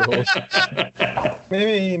 Crunchyroll.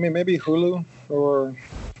 maybe Hulu or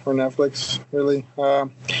Netflix. Really, I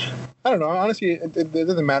don't know. Honestly, it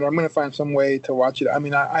doesn't matter. I'm gonna find some way to watch it. I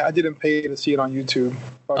mean, I didn't pay to see it on YouTube.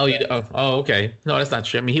 Okay. No, that's not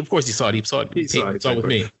true. I mean, of course he saw it. He saw it with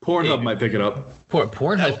me. Pornhub might pick it up.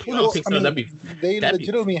 Pornhub picks it up. They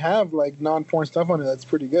legitimately have like non-porn stuff on it. That's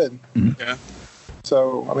pretty good. Mm-hmm. Yeah.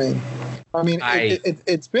 So I mean,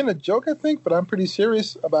 it's been a joke, I think, but I'm pretty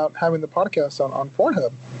serious about having the podcast on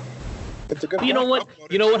Pornhub. It's a good. You know what?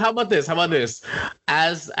 How about this?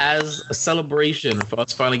 As a celebration for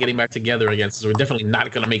us finally getting back together again, since we're definitely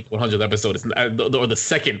not going to make the 100th episode, or the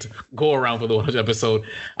second go around for the 100th episode.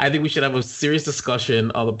 I think we should have a serious discussion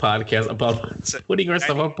on the podcast about putting our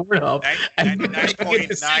stuff on Pornhub.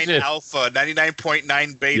 99.9 alpha,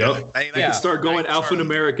 99.9 beta. Yep. We can start going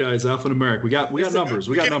alphanumeric, guys. Alphanumeric. We got numbers.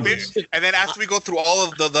 We got numbers. And then after we go through all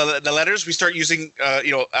of the letters, we start using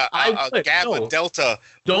gamma, delta.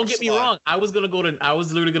 Don't get me wrong. I was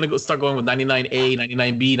literally gonna start going with 99A,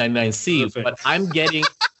 99B, 99C. Perfect. But I'm getting.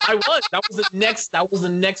 That was the next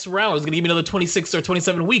round. It was gonna give me another 26 or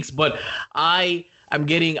 27 weeks. But I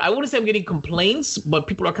wouldn't say I'm getting complaints, but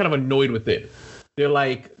people are kind of annoyed with it. They're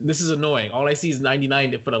like, this is annoying. All I see is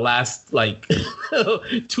 99 for the last 2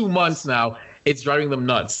 months now. It's driving them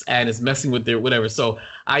nuts and it's messing with their whatever. So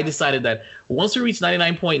I decided that once we reach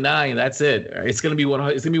 99.9, that's it. It's gonna be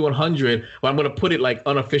 100. It's gonna be 100. But I'm gonna put it like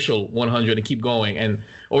unofficial 100 and keep going,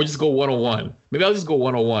 or just go 101. Maybe I'll just go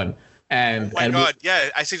 101. And I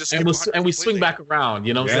see. And we swing back around.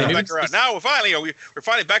 You know what I'm saying? Back around. Now we're finally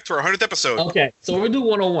back to our 100th episode. Okay, so we'll do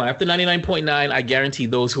 101 after 99.9. I guarantee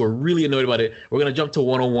those who are really annoyed about it, we're gonna jump to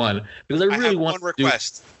 101 because I really want one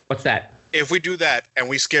request. What's that? If we do that and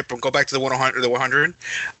we skip and go back to the 100,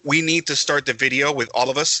 we need to start the video with all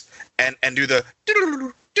of us and do the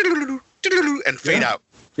and fade out.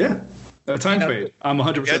 Yeah, a time fade. I'm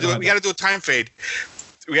 100%. We got to do a time fade.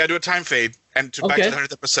 And back to the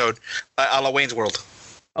 100th episode, a la Wayne's World.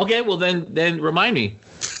 Okay, well then remind me,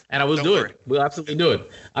 and I will do it. We'll absolutely do it.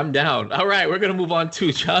 I'm down. All right, we're gonna move on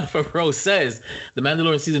to Jon Favreau says The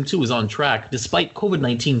Mandalorian season 2 is on track despite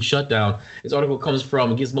COVID-19 shutdown. This article comes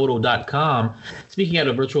from Gizmodo.com. Speaking at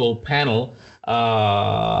a virtual panel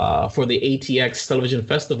for the ATX Television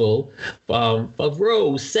Festival,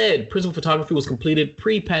 Favreau said principal photography was completed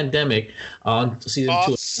pre-pandemic on season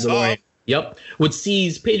 2 of Mandalorian. Yep, which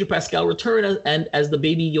sees Pedro Pascal return as the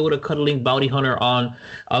baby Yoda cuddling bounty hunter on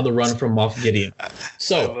the run from Moff Gideon.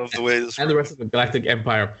 So, and the rest of the Galactic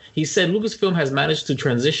Empire. He said Lucasfilm has managed to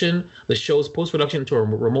transition the show's post-production to a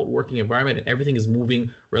remote working environment, and everything is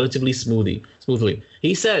moving relatively smoothly.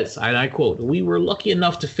 He says, and I quote, "We were lucky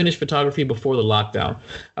enough to finish photography before the lockdown,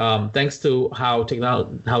 thanks to how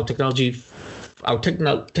technologically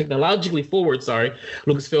forward,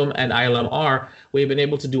 Lucasfilm and ILM are. We've been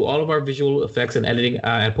able to do all of our visual effects and editing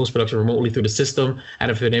and post-production remotely through the system, and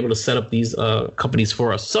have been able to set up these companies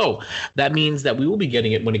for us. So that means that we will be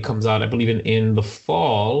getting it when it comes out, I believe in the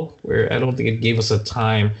fall, where I don't think it gave us a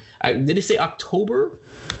time. Did it say October?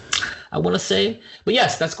 I want to say. But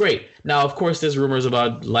yes, that's great. Now, of course, there's rumors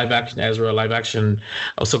about live action Ezra, live action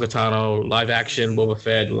Ahsoka Tano, live action Boba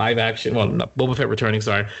Fett, Boba Fett returning,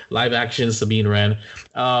 live action Sabine Wren.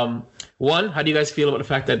 One, how do you guys feel about the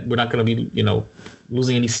fact that we're not going to be,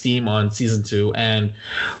 losing any steam on season 2? And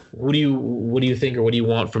what do you think, or what do you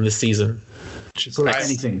want from this season? Just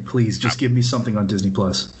anything, please. Just give me something on Disney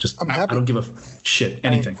Plus. I'm happy. I don't give a shit.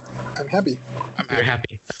 Anything. I'm happy. You're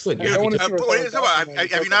happy. Good. Have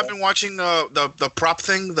you not been watching the prop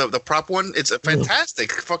thing? The prop one? It's a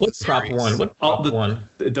fantastic fucking What prop series. one? What prop one?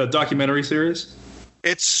 The documentary series?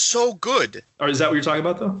 It's so good. Or is that what you're talking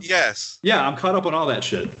about, though? Yes. Yeah, I'm caught up on all that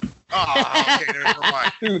shit. Oh, okay, never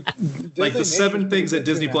mind. Dude, Like the 7 things that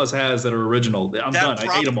Disney Plus has that are original. I'm done.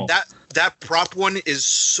 I ate them all. That prop one is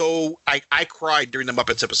so. I cried during the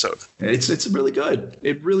Muppets episode. It's really good.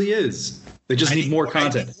 It really is. They just need more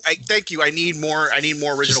content. Thank you. I need more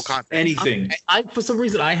original content. Anything. I for some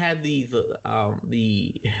reason I had the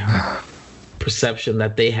perception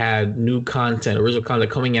that they had new content, original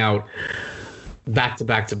content coming out back to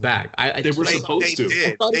back to back. They were supposed to.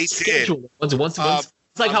 They did. Once.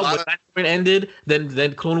 It's like how when Mandalorian ended,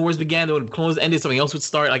 then Clone Wars began. Then when Clone Wars ended, something else would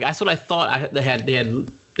start. Like that's what I thought. They had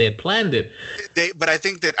they had planned it. But I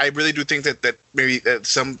really do think that maybe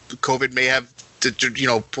some COVID may have to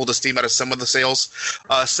pull the steam out of some of the sales.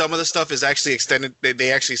 Some of the stuff is actually extended.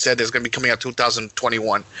 They actually said it's going to be coming out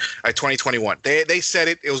 2021. They said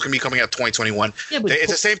it was going to be coming out 2021. Yeah, but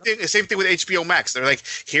it's the same thing. The same thing with HBO Max. They're like,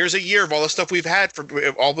 here's a year of all the stuff we've had for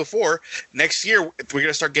all before. Next year we're going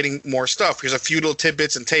to start getting more stuff. Here's a few little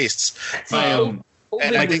tidbits and tastes.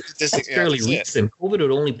 And I think that's fairly recent. COVID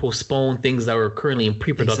would only postpone things that were currently in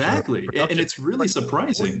pre-production. Exactly, and it's really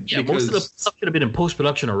surprising. Yeah, most of the stuff should have been in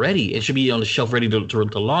post-production already. It should be on the shelf ready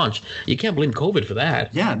to launch. You can't blame COVID for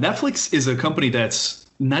that. Yeah, Netflix is a company that's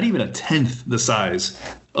not even a tenth the size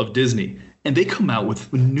of Disney, and they come out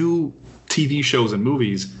with new TV shows and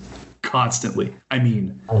movies constantly. I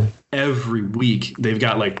mean, every week they've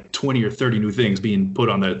got like 20 or 30 new things being put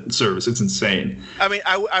on that service. It's insane. I mean,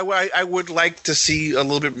 I would like to see a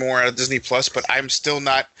little bit more out of Disney Plus, but I still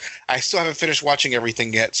haven't finished watching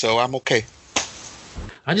everything yet, so I'm okay.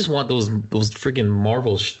 I just want those freaking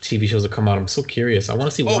Marvel TV shows to come out. I'm so curious. I want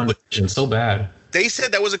to see WandaVision so bad. They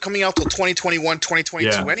said that wasn't coming out till 2021,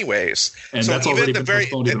 2022 anyways. And so that's already been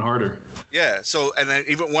postponed even harder. Yeah, so and then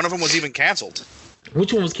even one of them was even canceled.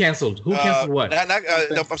 Which one was canceled? Who canceled what?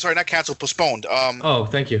 No, I'm sorry, not canceled, postponed. Oh,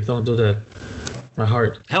 thank you. Don't do that. My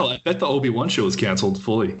heart. Hell, I bet the Obi-Wan show is canceled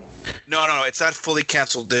fully. No, it's not fully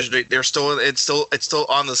canceled. They're still it's still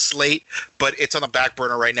on the slate, but it's on the back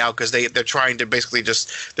burner right now because they're trying to basically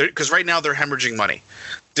because right now they're hemorrhaging money.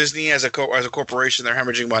 Disney as a corporation, they're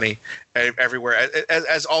hemorrhaging money everywhere,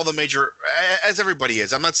 as all the major, as everybody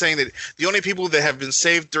is. I'm not saying that the only people that have been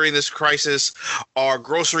saved during this crisis are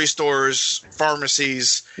grocery stores,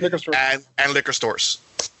 pharmacies, and liquor stores.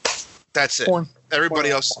 That's it.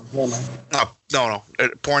 Everybody else. No.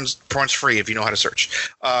 Porn's free if you know how to search.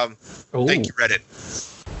 Thank you, Reddit.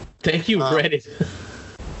 Thank you, Reddit.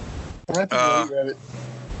 Reddit.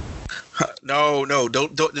 No,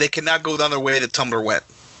 don't. They cannot go down the way that Tumblr went.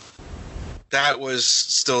 That was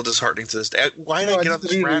still disheartening to this day. Why did I get on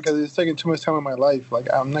this rant? Because it's taking too much time in my life. Like,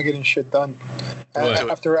 I'm not getting shit done.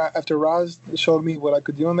 After Roz showed me what I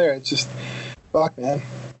could do in there, it's just fuck, man.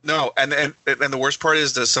 No, and the worst part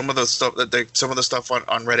is that some of the stuff on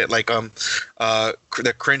Reddit, like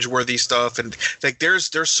the cringeworthy stuff, and like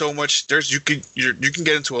there's so much you can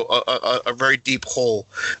get into a very deep hole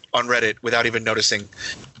on Reddit without even noticing.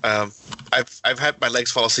 I've had my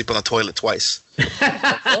legs fall asleep on the toilet twice.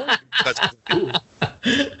 That's cool.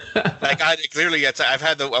 Like I've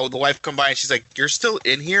had the wife come by and she's like, "You're still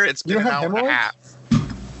in here? It's been an hour and a half."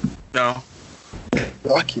 No.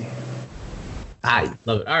 Lucky. I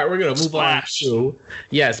love it. All right, we're going to move on to,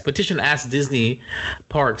 petition asks Disney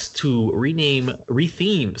parks to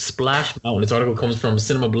retheme Splash Mountain. This article comes from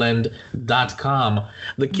cinemablend.com.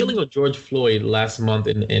 The killing of George Floyd last month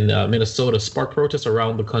in Minnesota sparked protests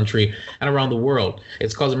around the country and around the world.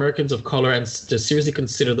 It's caused Americans of color to seriously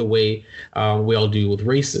consider the way we all do with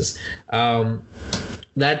races.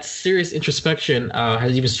 That serious introspection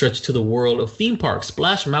has even stretched to the world of theme parks.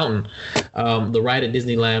 Splash Mountain, the ride at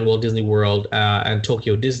Disneyland, Walt Disney World, and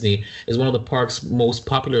Tokyo Disney, is one of the park's most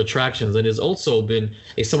popular attractions, and has also been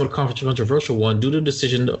a somewhat controversial one due to the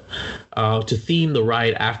decision to theme the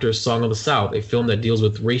ride after Song of the South, a film that deals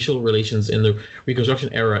with racial relations in the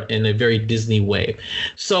Reconstruction era in a very Disney way.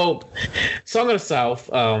 So, Song of the South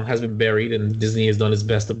has been buried, and Disney has done its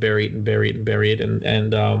best to bury it.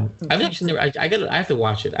 And I've actually never. I have to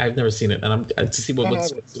watch it. I've never seen it, and I'm to see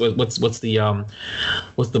what's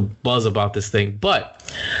the buzz about this thing.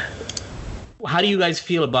 But how do you guys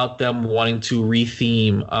feel about them wanting to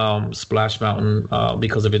retheme Splash Mountain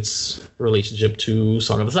because of its relationship to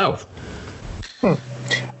Song of the South?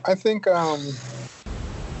 I think I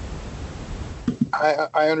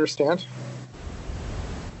understand.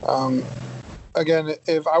 Again,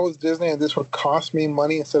 if I was Disney and this would cost me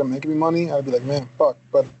money instead of making me money, I'd be like, man, fuck.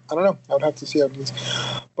 But I don't know. I would have to see how it is.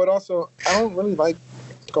 But also, I don't really like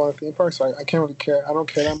going to theme parks, so I can't really care. I don't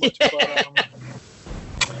care that much.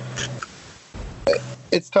 But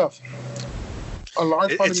it's tough. A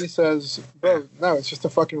large part of me says, bro, no, it's just a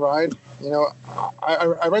fucking ride. You know,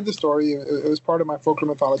 I read the story. It was part of my folklore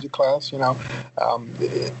mythology class, you know.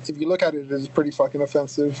 If you look at it, it is pretty fucking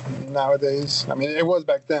offensive nowadays. I mean, it was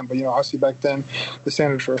back then, but, you know, obviously back then the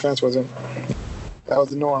standard for offense that was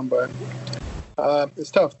the norm, but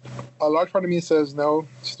it's tough. A large part of me says, no,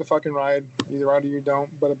 it's just a fucking ride. You either ride or you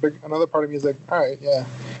don't. But another part of me is like, all right, yeah.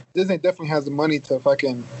 Disney definitely has the money to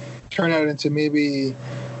fucking turn that into maybe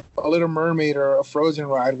a Little Mermaid or a Frozen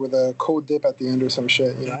ride with a cold dip at the end or some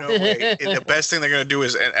shit. You know? No way. And the best thing they're gonna do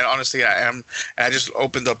is, and honestly, I just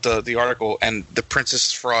opened up the article, and the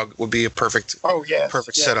Princess Frog would be a perfect. Oh yeah.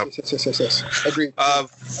 Perfect setup. Yes. Agreed. All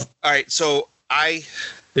right, so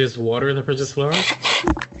There's water in the Princess Flora.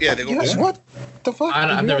 Yeah, they go. Yes, what the fuck?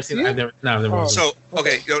 I've never seen. I've never. Oh. So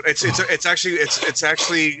okay, it's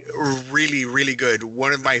actually really really good.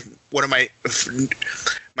 One of my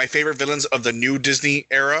favorite villains of the new Disney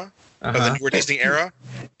era, of the newer Disney era,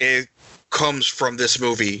 it comes from this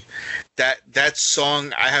movie. That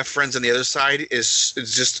song, I Have Friends on the Other Side, it's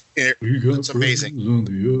just it's amazing.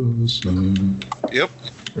 Yep.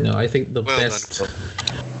 No, I think the best. Done.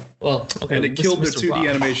 Well, okay. And it killed the 2D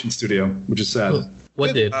animation studio, which is sad.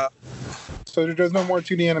 What did? So there's no more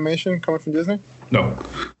 2D animation coming from Disney? No.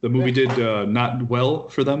 The movie did not well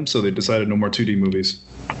for them, so they decided no more 2D movies.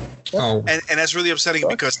 Oh. And that's really upsetting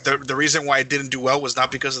because the reason why it didn't do well was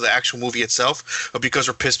not because of the actual movie itself, but because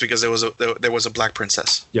we're pissed because there was a black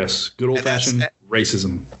princess. Yes, good old-fashioned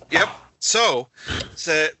racism. Yep. So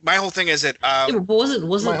my whole thing is that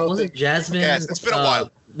wasn't Jasmine? Yes, it's been a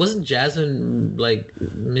while. Wasn't Jasmine like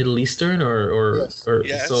Middle Eastern or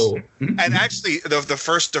yes. So? And actually, the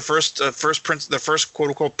first quote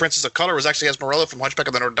unquote princess of color was actually Esmeralda from Hunchback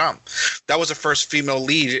of Notre Dame. That was the first female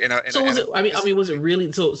lead in a. Was it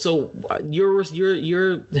really? So your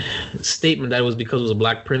statement that it was because it was a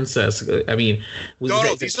black princess. I mean,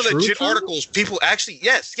 no. These are legit articles. People actually,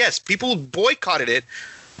 yes, people boycotted it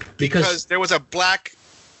because there was a black princess.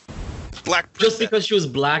 Just because she was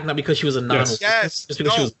black, not because she was a non. Yes. Just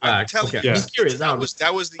because she was black. Okay. Yeah. I'm just curious. That was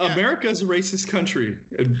the America's a racist country.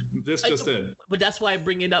 This just in. But that's why I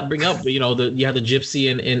bring up. You know, you had the gypsy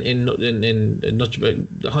in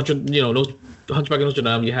Hunchback of Notre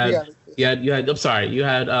Dame. You had. I'm sorry. You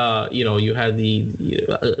had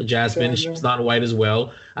the Jasmine. She was non-white as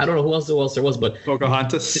well. I don't know who else there was, but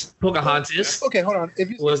Pocahontas. Okay, hold on. If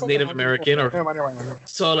you was Native American or never mind.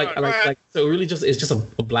 So so really it's just a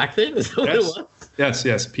black thing. Is that what it was?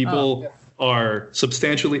 Yes. People are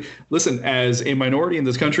substantially. Listen, as a minority in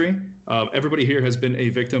this country, everybody here has been a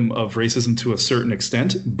victim of racism to a certain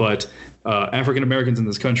extent, but African Americans in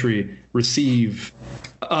this country receive,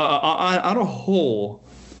 on a whole,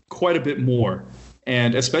 quite a bit more.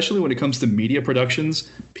 And especially when it comes to media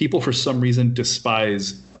productions, people for some reason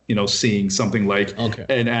despise, seeing something like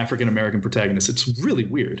an African American protagonist. It's really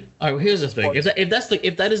weird. All right, well, here's the thing: if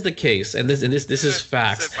that is the case, and this is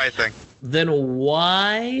facts, then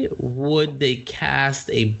why would they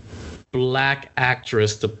cast a black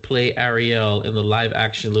actress to play Ariel in the live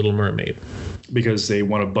action Little Mermaid? Because they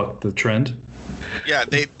want to buck the trend. Yeah,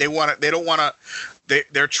 they want to. They don't want to.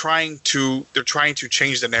 They're trying to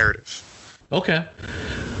change the narrative. Okay.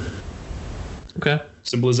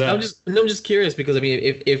 Simple as that. I'm just curious because I mean,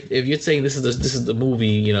 if you're saying this is the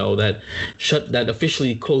movie, that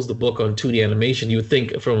officially closed the book on 2D animation, you would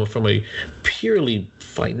think from a purely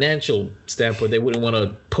financial standpoint they wouldn't want to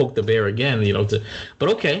poke the bear again, but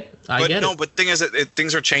okay, I get it. But thing is that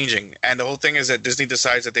things are changing, and the whole thing is that Disney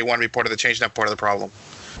decides that they want to be part of the change, not part of the problem.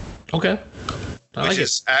 Okay. Which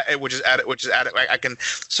is added. I can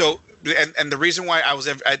and the reason why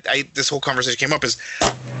this whole conversation came up is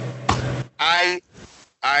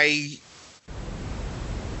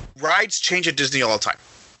rides change at Disney all the time.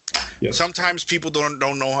 Yes. Sometimes people don't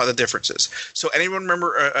know how the difference is. So anyone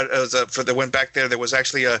remember for the went back there was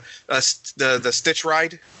actually the Stitch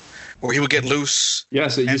ride where he would get loose.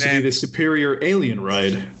 Yes, it used to be the Superior Alien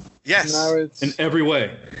ride. Yes, in every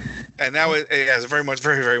way. And now it has very much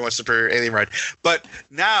Superior Alien ride. But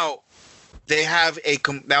now they have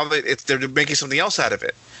they're making something else out of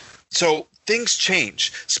it. So things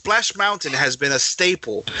change. Splash Mountain has been a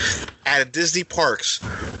staple at Disney parks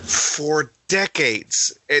for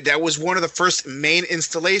decades. That was one of the first main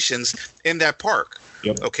installations in that park.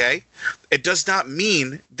 Yep. Okay? It does not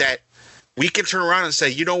mean that we can turn around and say,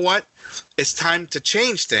 you know what? It's time to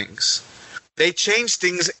change things. They changed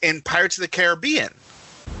things in Pirates of the Caribbean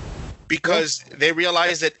because they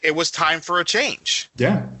realized that it was time for a change.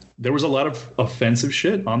 Yeah. There was a lot of offensive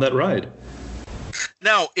shit on that ride.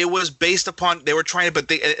 Now, it was based upon they were trying to,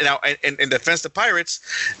 but in defense of Pirates,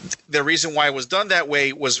 the reason why it was done that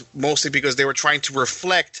way was mostly because they were trying to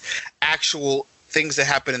reflect actual things that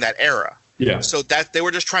happened in that era. Yeah. So that they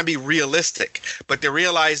were just trying to be realistic, but they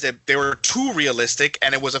realized that they were too realistic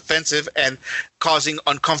and it was offensive and causing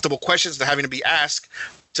uncomfortable questions that having to be asked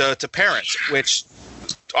to parents, which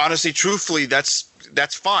honestly, truthfully, that's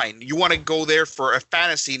fine. You want to go there for a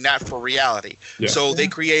fantasy, not for reality. Yeah. So they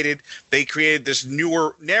created this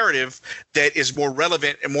newer narrative that is more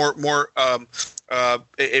relevant and more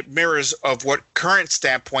it mirrors of what current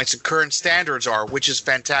standpoints and current standards are, which is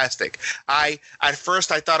fantastic. At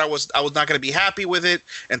first I thought I was not going to be happy with it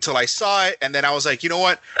until I saw it, and then I was like, you know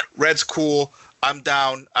what, Red's cool. I'm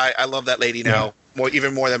down. I love that lady now,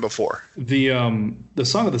 even more than before. The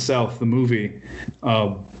Song of the South, the movie,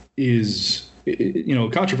 is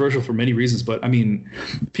controversial for many reasons, but I mean,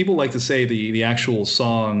 people like to say the actual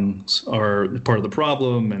songs are part of the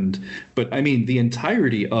problem, but I mean, the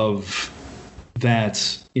entirety of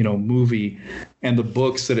that movie and the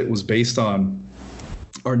books that it was based on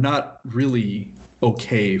are not really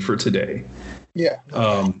okay for today. Yeah.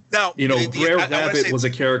 Now, Brer Rabbit was a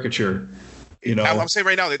caricature. I'm saying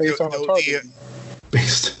right now that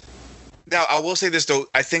based. Now, I will say this though.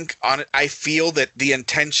 I feel that the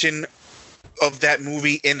intention of that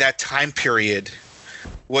movie in that time period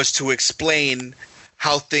was to explain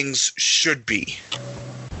how things should be,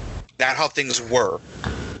 not how things were.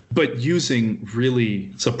 But using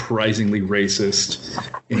really surprisingly racist,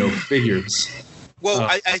 figures. Well,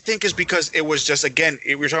 I think it's because it was just, again,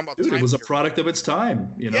 we were talking about time. It was a product of its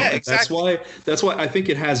time, Yeah, exactly. That's why I think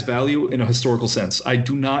it has value in a historical sense. I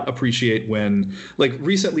do not appreciate when, like,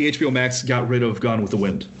 recently HBO Max got rid of Gone with the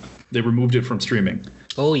Wind. They removed it from streaming.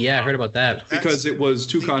 Oh, yeah, I heard about that. Because it was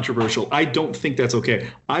too controversial. I don't think that's okay.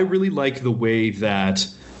 I really like the way that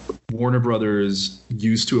Warner Brothers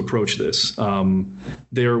used to approach this.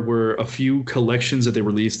 There were a few collections that they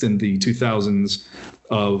released in the 2000s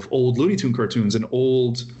of old Looney Tunes cartoons and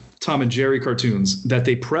old Tom and Jerry cartoons that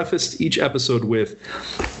they prefaced each episode with,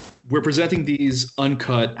 we're presenting these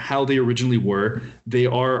uncut how they originally were. They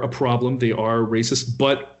are a problem. They are racist.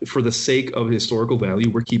 But for the sake of historical value,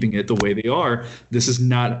 we're keeping it the way they are. This is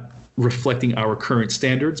not reflecting our current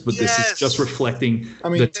standards, but this is just reflecting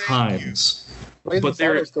the times. But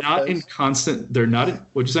they're not in constant. They're not in.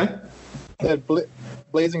 What'd you say?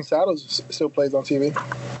 Blazing Saddles still plays on TV.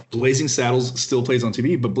 Blazing Saddles still plays on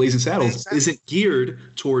TV, but Blazing Saddles isn't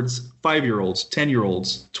geared towards 5-year-olds,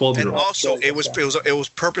 10-year-olds, 12-year-olds. And also, it was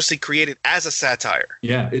purposely created as a satire.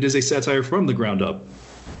 Yeah, it is a satire from the ground up.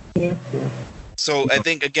 Yeah. So I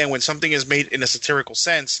think, again, when something is made in a satirical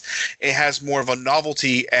sense, it has more of a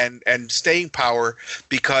novelty and staying power,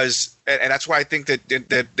 because, and that's why I think that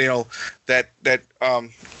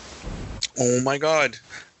oh my God.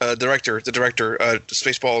 The director,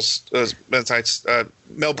 Spaceballs,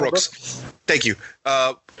 Mel Brooks. Thank you.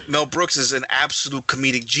 Mel Brooks is an absolute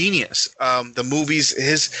comedic genius. The movies,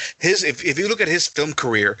 if you look at his film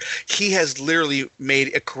career, he has literally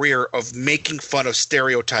made a career of making fun of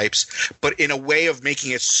stereotypes, but in a way of making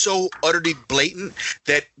it so utterly blatant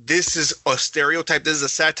that this is a stereotype, this is a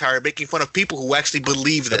satire, making fun of people who actually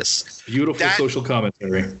believe this. Beautiful social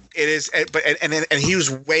commentary. It is, and he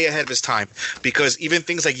was way ahead of his time, because even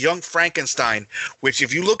things like Young Frankenstein, which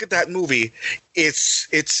if you look at that movie, it's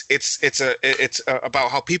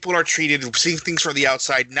about how people are treated, seeing things from the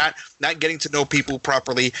outside, not getting to know people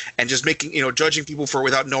properly, and just making, judging people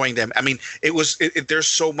without knowing them. I mean, there's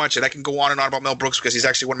so much, and I can go on and on about Mel Brooks because he's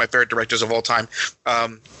actually one of my favorite directors of all time.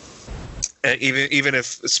 Even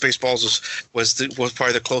if Spaceballs was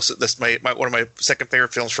probably the closest, that's one of my second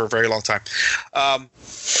favorite films for a very long time.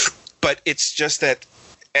 But it's just that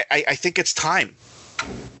I think it's time.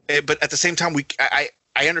 But at the same time,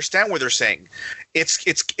 I understand what they're saying.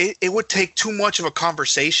 It would take too much of a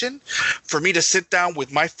conversation for me to sit down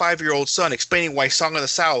with my 5-year-old son explaining why Song of the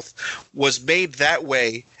South was made that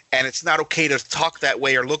way, and it's not okay to talk that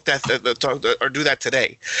way or look that or do that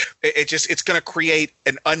today. It's going to create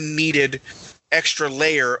an unneeded extra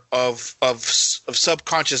layer of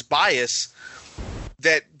subconscious bias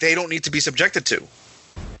that they don't need to be subjected to.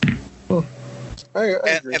 I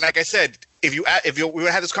agree. And like I said, if we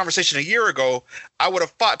had this conversation a year ago, I would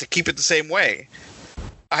have fought to keep it the same way.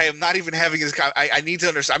 I am not even having this. I need to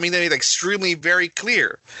understand. I mean, they're extremely very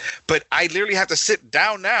clear, but I literally have to sit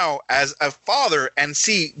down now as a father and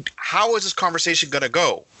see, how is this conversation going to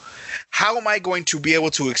go? How am I going to be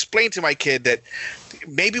able to explain to my kid that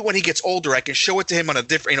maybe when he gets older, I can show it to him on a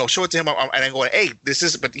different, show it to him, and I'm going, hey, this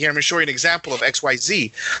is, but here I'm going to show you an example of X, Y,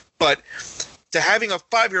 Z. But to having a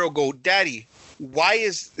 5-year-old go, Daddy, why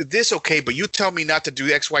is this okay, but you tell me not to do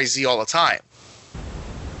X, Y, Z all the time?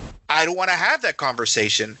 I don't want to have that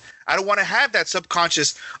conversation. I don't want to have that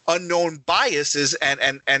subconscious unknown biases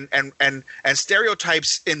and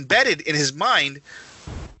stereotypes embedded in his mind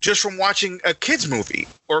just from watching a kid's movie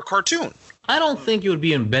or a cartoon. I don't think it would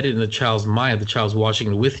be embedded in the child's mind if the child's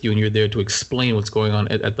watching it with you and you're there to explain what's going on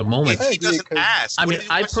at the moment. He doesn't ask. I mean,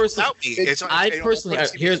 I personally,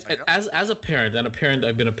 as a parent,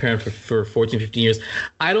 I've been a parent for 14, 15 years.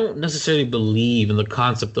 I don't necessarily believe in the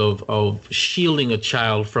concept of shielding a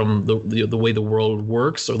child from the way the world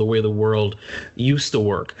works or the way the world used to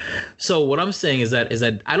work. So what I'm saying is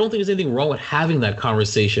that I don't think there's anything wrong with having that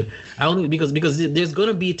conversation. I don't think because there's going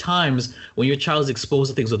to be times when your child is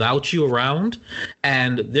exposed to things without you around,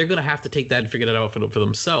 and they're going to have to take that and figure that out for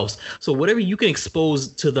themselves. So whatever you can expose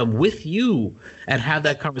to them with you and have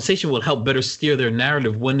that conversation will help better steer their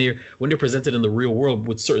narrative when they're presented in the real world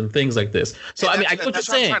with certain things like this. So I get what you're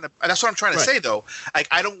saying. That's what I'm trying to say, though. Like,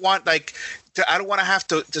 I don't want to have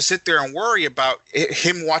to sit there and worry about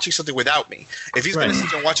him watching something without me. If he's going to sit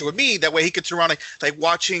there and watch it with me, that way he could turn around like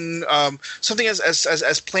watching something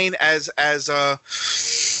as plain as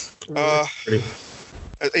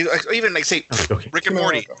even like say Rick and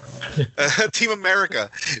Morty, Team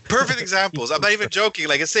America, perfect examples. I'm not even joking.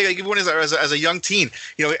 Like, say like even as a young teen,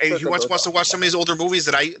 if he wants to watch some of these older movies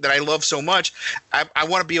that I love so much, I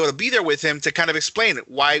want to be able to be there with him to kind of explain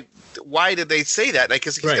why did they say that? Like,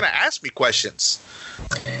 'cause he's going to ask me questions.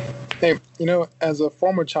 Hey, as a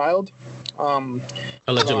former child,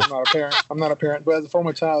 allegedly. I'm not a parent, but as a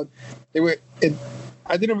former child,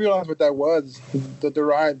 I didn't realize what that was,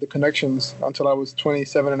 the connections, until I was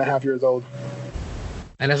 27 and a half years old.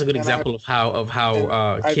 And that's a good example of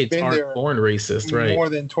how kids aren't born racist, right? More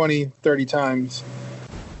than 20, 30 times.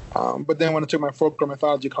 But then when I took my folklore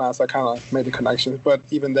mythology class, I kind of made the connections. But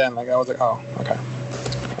even then, I was like, oh, okay.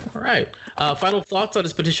 All right. Final thoughts on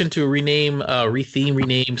this petition to rename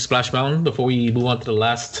Splash Mountain before we move on to the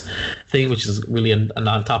last thing, which is really a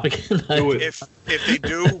non-topic. If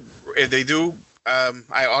they do,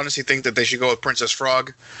 I honestly think that they should go with Princess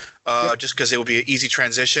Frog, just because it will be an easy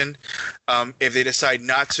transition. If they decide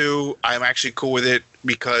not to, I'm actually cool with it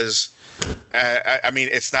because, I mean,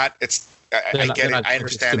 it's not. I get it. I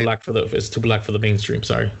understand it. It's too black for the mainstream.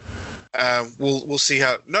 Sorry. We'll see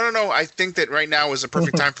how. No. I think that right now is a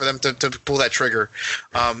perfect time for them to pull that trigger,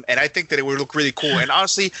 and I think that it would look really cool. And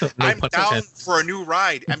honestly, I'm down for a new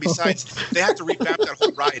ride. And besides, they have to revamp that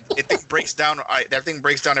whole ride. That thing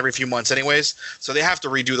breaks down every few months, anyways. So they have to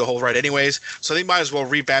redo the whole ride, anyways. So they might as well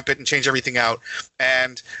revamp it and change everything out.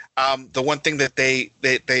 And the one thing that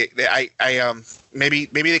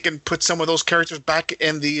maybe they can put some of those characters back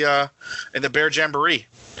in the Bear Jamboree.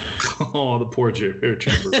 Oh, the poor Bear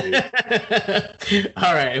Jamboree.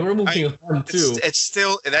 All right, we're moving on too. It's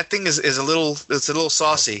still, that thing is a little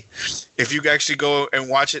saucy. If you actually go and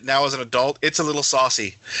watch it now as an adult, it's a little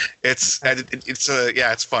saucy. It's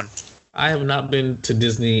fun. I have not been to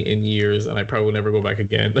Disney in years, and I probably will never go back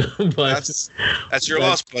again. But that's your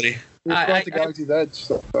loss, buddy. To Galaxy's Edge.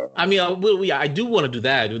 So. I mean, I do want to do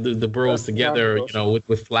that. The bros together,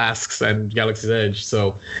 with flasks and Galaxy's Edge.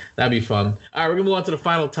 So that'd be fun. All right, we're gonna move on to the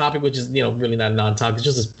final topic, which is really not a non-topic.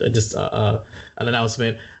 It's just an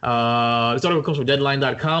announcement. This article comes from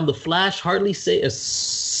Deadline.com. The Flash hardly say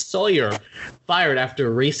Sawyer fired after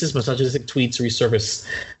racist, misogynistic tweets resurfaced.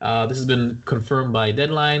 This has been confirmed by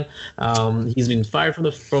Deadline. He's been fired from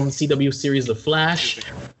CW series The Flash.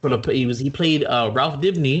 He played Ralph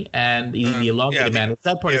Dibny and the elongated man. The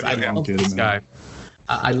sad part is I love this guy.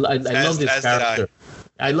 I love this character.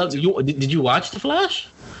 I love you. Did you watch The Flash?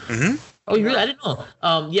 Mm-hmm. Oh, you really? I didn't know.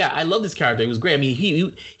 I love this character. It was great. I mean,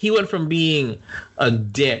 he went from being a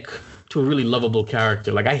dick to a really lovable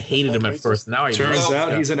character. Like, I hated him at first. Now I turns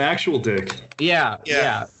out he's an actual dick. Yeah.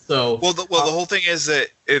 So the whole thing is that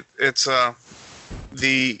it's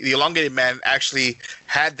the elongated man actually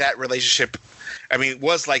had that relationship. I mean,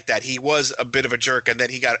 was like that. He was a bit of a jerk, and then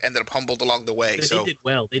he ended up humbled along the way. They did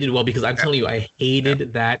well. They did well because I'm telling you, I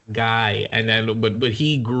hated that guy. And then, but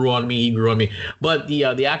he grew on me. But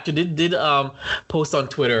the actor did post on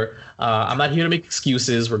Twitter. I'm not here to make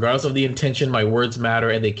excuses. Regardless of the intention, my words matter,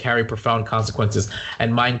 and they carry profound consequences.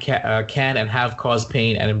 And mine can and have caused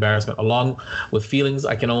pain and embarrassment, along with feelings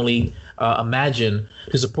I can only imagine.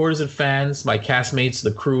 To supporters and fans, my castmates,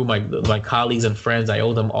 the crew, my colleagues and friends, I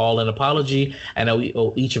owe them all an apology, and I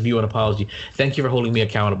owe each of you an apology. Thank you for holding me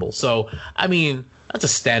accountable. So, I mean, that's a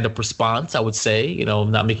stand-up response, I would say.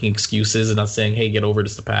 Not making excuses and not saying, "Hey, get over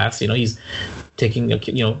this to pass." He's taking,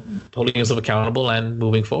 holding himself accountable and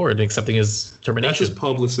moving forward and accepting his termination. That's his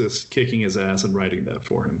publicist kicking his ass and writing that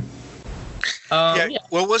for him.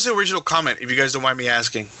 What was the original comment, if you guys don't mind me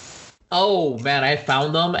asking? Oh man, I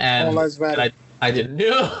found them and I didn't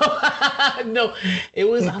know. No, it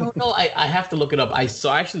was, I don't know. I have to look it up. I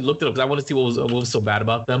actually looked it up because I want to see what was so bad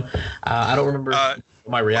about them. I don't remember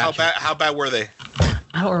my reaction. How bad were they?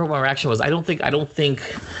 I don't remember what my reaction was. I don't think.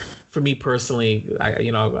 For me personally, I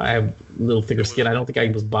have a little thicker skin. I don't think I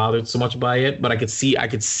was bothered so much by it, but I could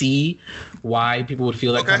see why people would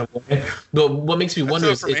feel that kind of way. But what makes me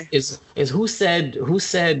wonder is who said let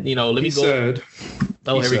me go. Said,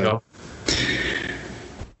 here we go.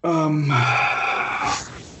 Oh,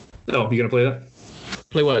 you gonna play that?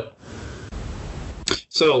 Play what?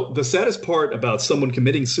 So the saddest part about someone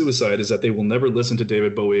committing suicide is that they will never listen to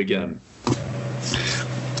David Bowie again.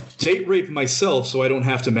 Date rape myself so I don't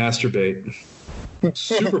have to masturbate.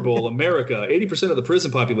 Super Bowl, America. 80% of the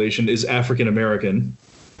prison population is African American.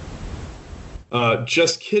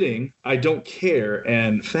 Just kidding. I don't care.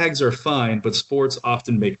 And fags are fine, but sports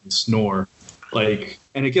often make me snore. And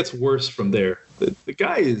it gets worse from there. The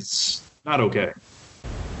guy is not okay.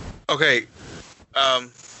 Okay.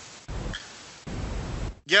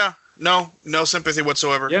 Yeah. No sympathy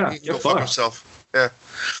whatsoever. Yeah. He'll fuck himself. Yeah.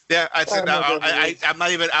 I said I'm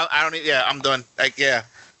not even. I don't. Yeah, I'm done.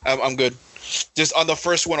 I'm good. Just on the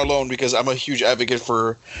first one alone, because I'm a huge advocate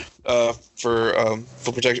for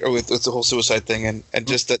protection with the whole suicide thing, and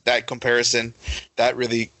just that comparison,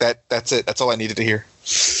 that's it. That's all I needed to hear.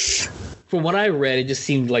 From what I read, it just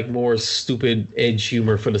seemed like more stupid edge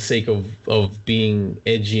humor for the sake of being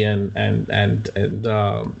edgy and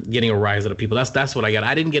getting a rise out of people. That's what I got.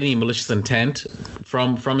 I didn't get any malicious intent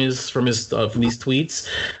from these tweets.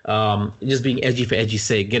 Just being edgy for edgy's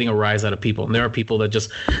sake, getting a rise out of people. And there are people that just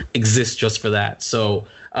exist just for that. So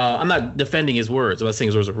I'm not defending his words. I'm not saying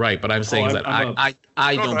his words are right, but I'm saying I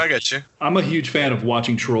get you. I'm a huge fan of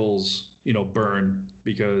watching trolls, burn,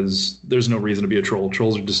 because there's no reason to be a troll.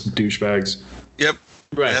 Trolls are just douchebags. Yep.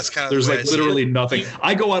 Right. That's kind of there's literally nothing.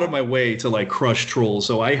 I go out of my way to crush trolls,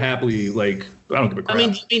 so I happily I don't give a crap. I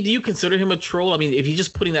mean, do you consider him a troll? I mean, if he's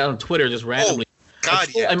just putting that on Twitter just randomly. God,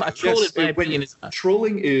 a troll in my opinion is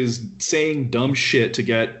trolling is saying dumb shit to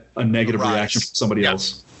get a negative reaction from somebody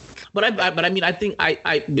else. But I mean, I think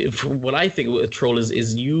what I think a troll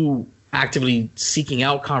is you actively seeking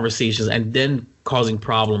out conversations and then causing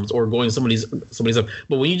problems or going somebody's up.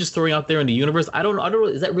 But when you just throwing out there in the universe, I don't know.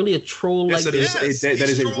 Is that really a troll? Yes, that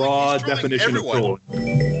is a raw definition of troll.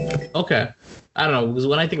 Okay. I don't know, because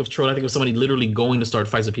when I think of troll, I think of somebody literally going to start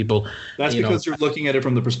fights with people. That's because you're looking at it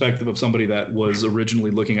from the perspective of somebody that was originally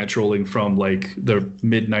looking at trolling from the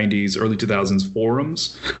mid 90s, early 2000s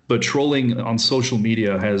forums. But trolling on social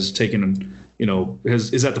media has taken,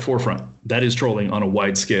 is at the forefront. That is trolling on a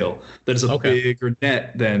wide scale. That is a bigger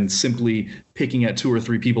net than simply picking at 2 or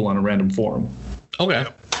 3 people on a random forum. Okay.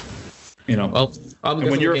 Well, and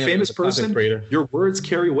when you're a famous person, your words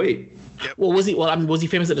carry weight. Yep. Well, was he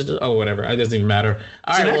famous at whatever. It doesn't even matter.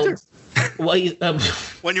 All right.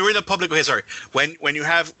 When you're in the public, when you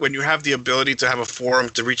have the ability to have a forum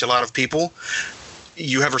to reach a lot of people,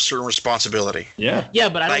 you have a certain responsibility. Yeah. Yeah,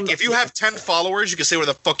 but if you have 10 followers, you can say what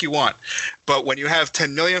the fuck you want. But when you have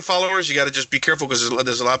 10 million followers, you got to just be careful because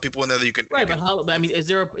there's a lot of people in there that you can. Right, is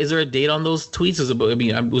there a date on those tweets?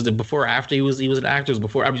 Was it before or after he was an actor?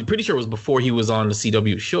 Before? I'm pretty sure it was before he was on the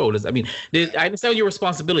CW show. I understand your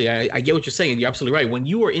responsibility. I get what you're saying. You're absolutely right. When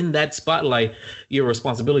you are in that spotlight, your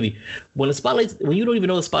responsibility. When you don't even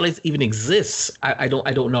know the spotlight even exists, I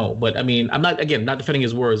don't know. But I mean, I'm not defending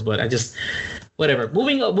his words, but I just. Whatever.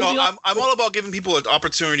 Moving on. I'm all about giving people an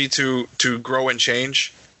opportunity to grow and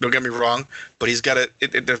change. Don't get me wrong, but he's got it.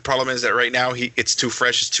 The problem is that right now it's too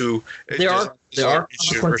fresh. It's too. There are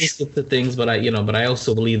consequences to things, but I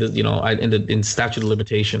also believe that in statute of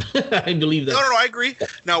limitation, I believe that. No, I agree.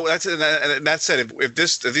 No, that said,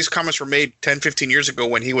 if these comments were made 10, 15 years ago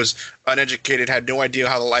when he was uneducated, had no idea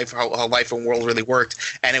how life and world really worked,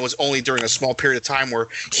 and it was only during a small period of time where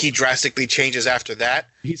he drastically changes after that.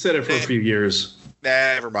 He said it for a few years.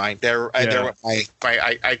 Never mind.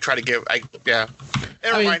 I try to give.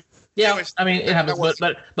 Never mind. Yeah, Anyways, I mean it happens,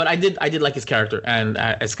 but I did like his character, and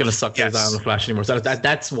it's gonna suck that he's not on the Flash anymore. So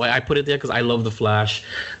that's why I put it there, because I love the Flash.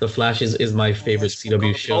 The Flash is my favorite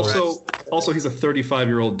CW show. Also, he's a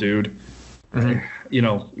 35-year-old dude.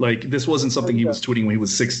 Mm-hmm. This wasn't something he was tweeting when he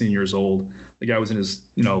was 16 years old. The guy was in his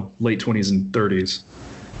late 20s and 30s.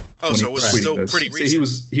 Oh, so it was still pretty recent.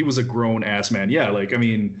 So he was a grown ass man. Yeah,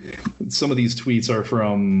 some of these tweets are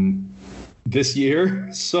from this year.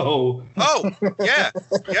 So oh yeah.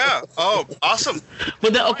 Oh, awesome.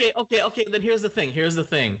 But then, okay. Then here's the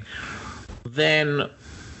thing. Then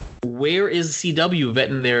where is CW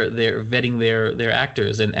vetting their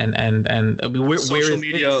actors and I mean, where social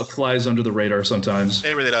media flies under the radar sometimes.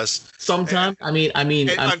 It really does. Sometimes. I mean,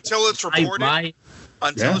 until it's reported.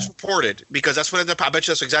 It's reported, because that's when I bet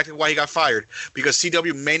you that's exactly why he got fired. Because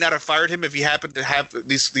CW may not have fired him if he happened to have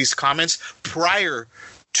these comments prior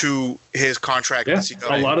to his contract. Yeah,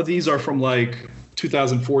 a lot of these are from like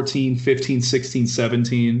 2014, 15, 16,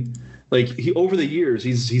 17. Like over the years,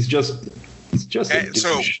 he's just.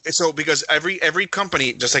 So because every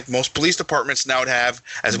company, just like most police departments now have,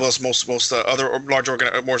 as well as most other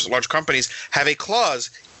large companies, have a clause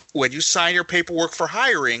when you sign your paperwork for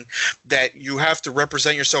hiring that you have to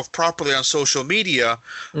represent yourself properly on social media,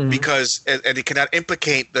 because and it cannot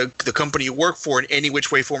implicate the company you work for in any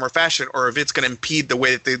which way, form, or fashion, or if it's going to impede the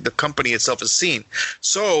way that the company itself is seen.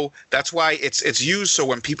 So that's why it's used. So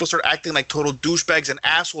when people start acting like total douchebags and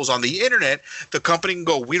assholes on the internet, the company can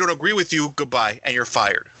go, "We don't agree with you, goodbye," and you're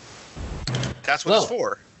fired. That's what it's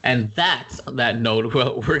for. And that's on that note.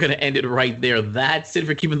 Well, we're going to end it right there. That's it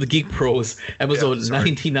for Keeping the Geek Pros, episode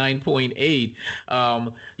 99.8.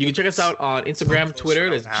 You can check us out on Instagram, Twitter.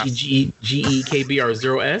 That's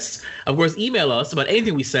GEKBR0S. Of course, email us about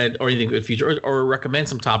anything we said or anything in the future, or recommend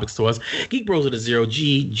some topics to us.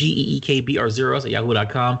 GeekBros0, GEKBR0S at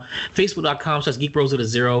yahoo.com.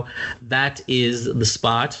 Facebook.com/GeekBros0. That is the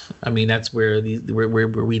spot. I mean, that's where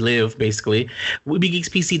we live, basically.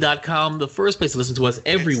 WeBeGeeksPC.com, the first place to listen to us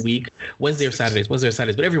every week, Wednesday or Saturdays, but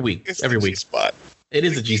every week. Spot. It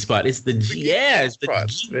is the G spot. It's the G. Yeah, it's the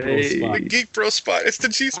Geek Bro spot. The Geek Bro spot. It's the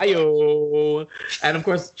G spot. Ayo. And of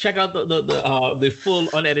course, check out the full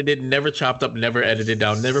unedited, never chopped up, never edited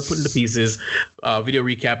down, never put into pieces video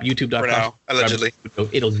recap. YouTube.com. For now, allegedly.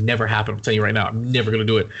 It'll never happen. I'm telling you right now. I'm never gonna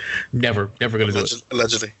do it. Never gonna do it.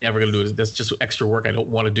 Allegedly. Never gonna do it. That's just extra work I don't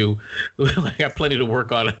want to do. I got plenty to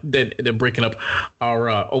work on than breaking up our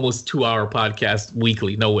almost 2-hour podcast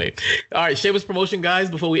weekly. No way. All right, shameless promotion, guys.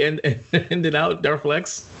 Before we end it out, Darflex.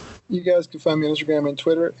 You guys can find me on Instagram and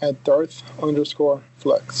Twitter at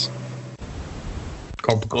Darth_Flex.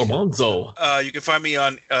 Garbanzo. You can find me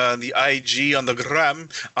on the IG, on the gram,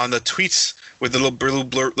 on the tweets with the little blue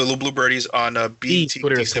birdies on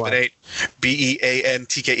BEANTKE278,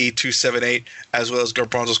 BEANTKE278, as well as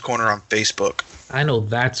Garbanzo's Corner on Facebook. I know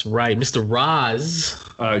that's right, Mr. Roz.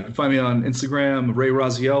 You can find me on Instagram, Ray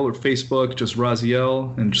Raziel, or Facebook, just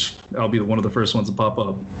Raziel, and I'll be one of the first ones to pop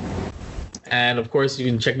up. And of course, you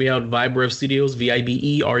can check me out, VibeRev Studios,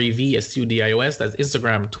 VibeRevStudios. That's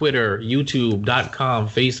Instagram, Twitter, YouTube.com,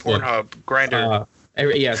 Facebook, Pornhub, Grindr.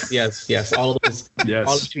 Yes. All of those. Yes.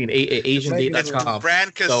 All between AsianDate.com.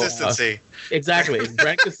 Brand consistency. Exactly.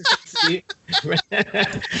 Brand consistency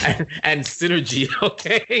and synergy.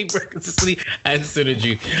 Okay. Brand consistency and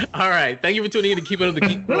synergy. All right. Thank you for tuning in to Keep It Up the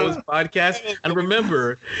Geek Bros podcast. And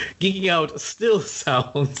remember, geeking out still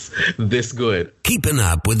sounds this good. Keeping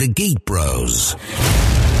Up with the Geek Bros.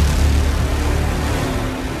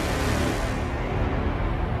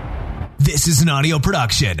 This is an audio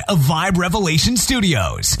production of Vibe Revelation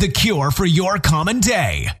Studios, the cure for your common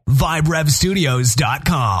day.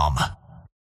 VibeRevStudios.com.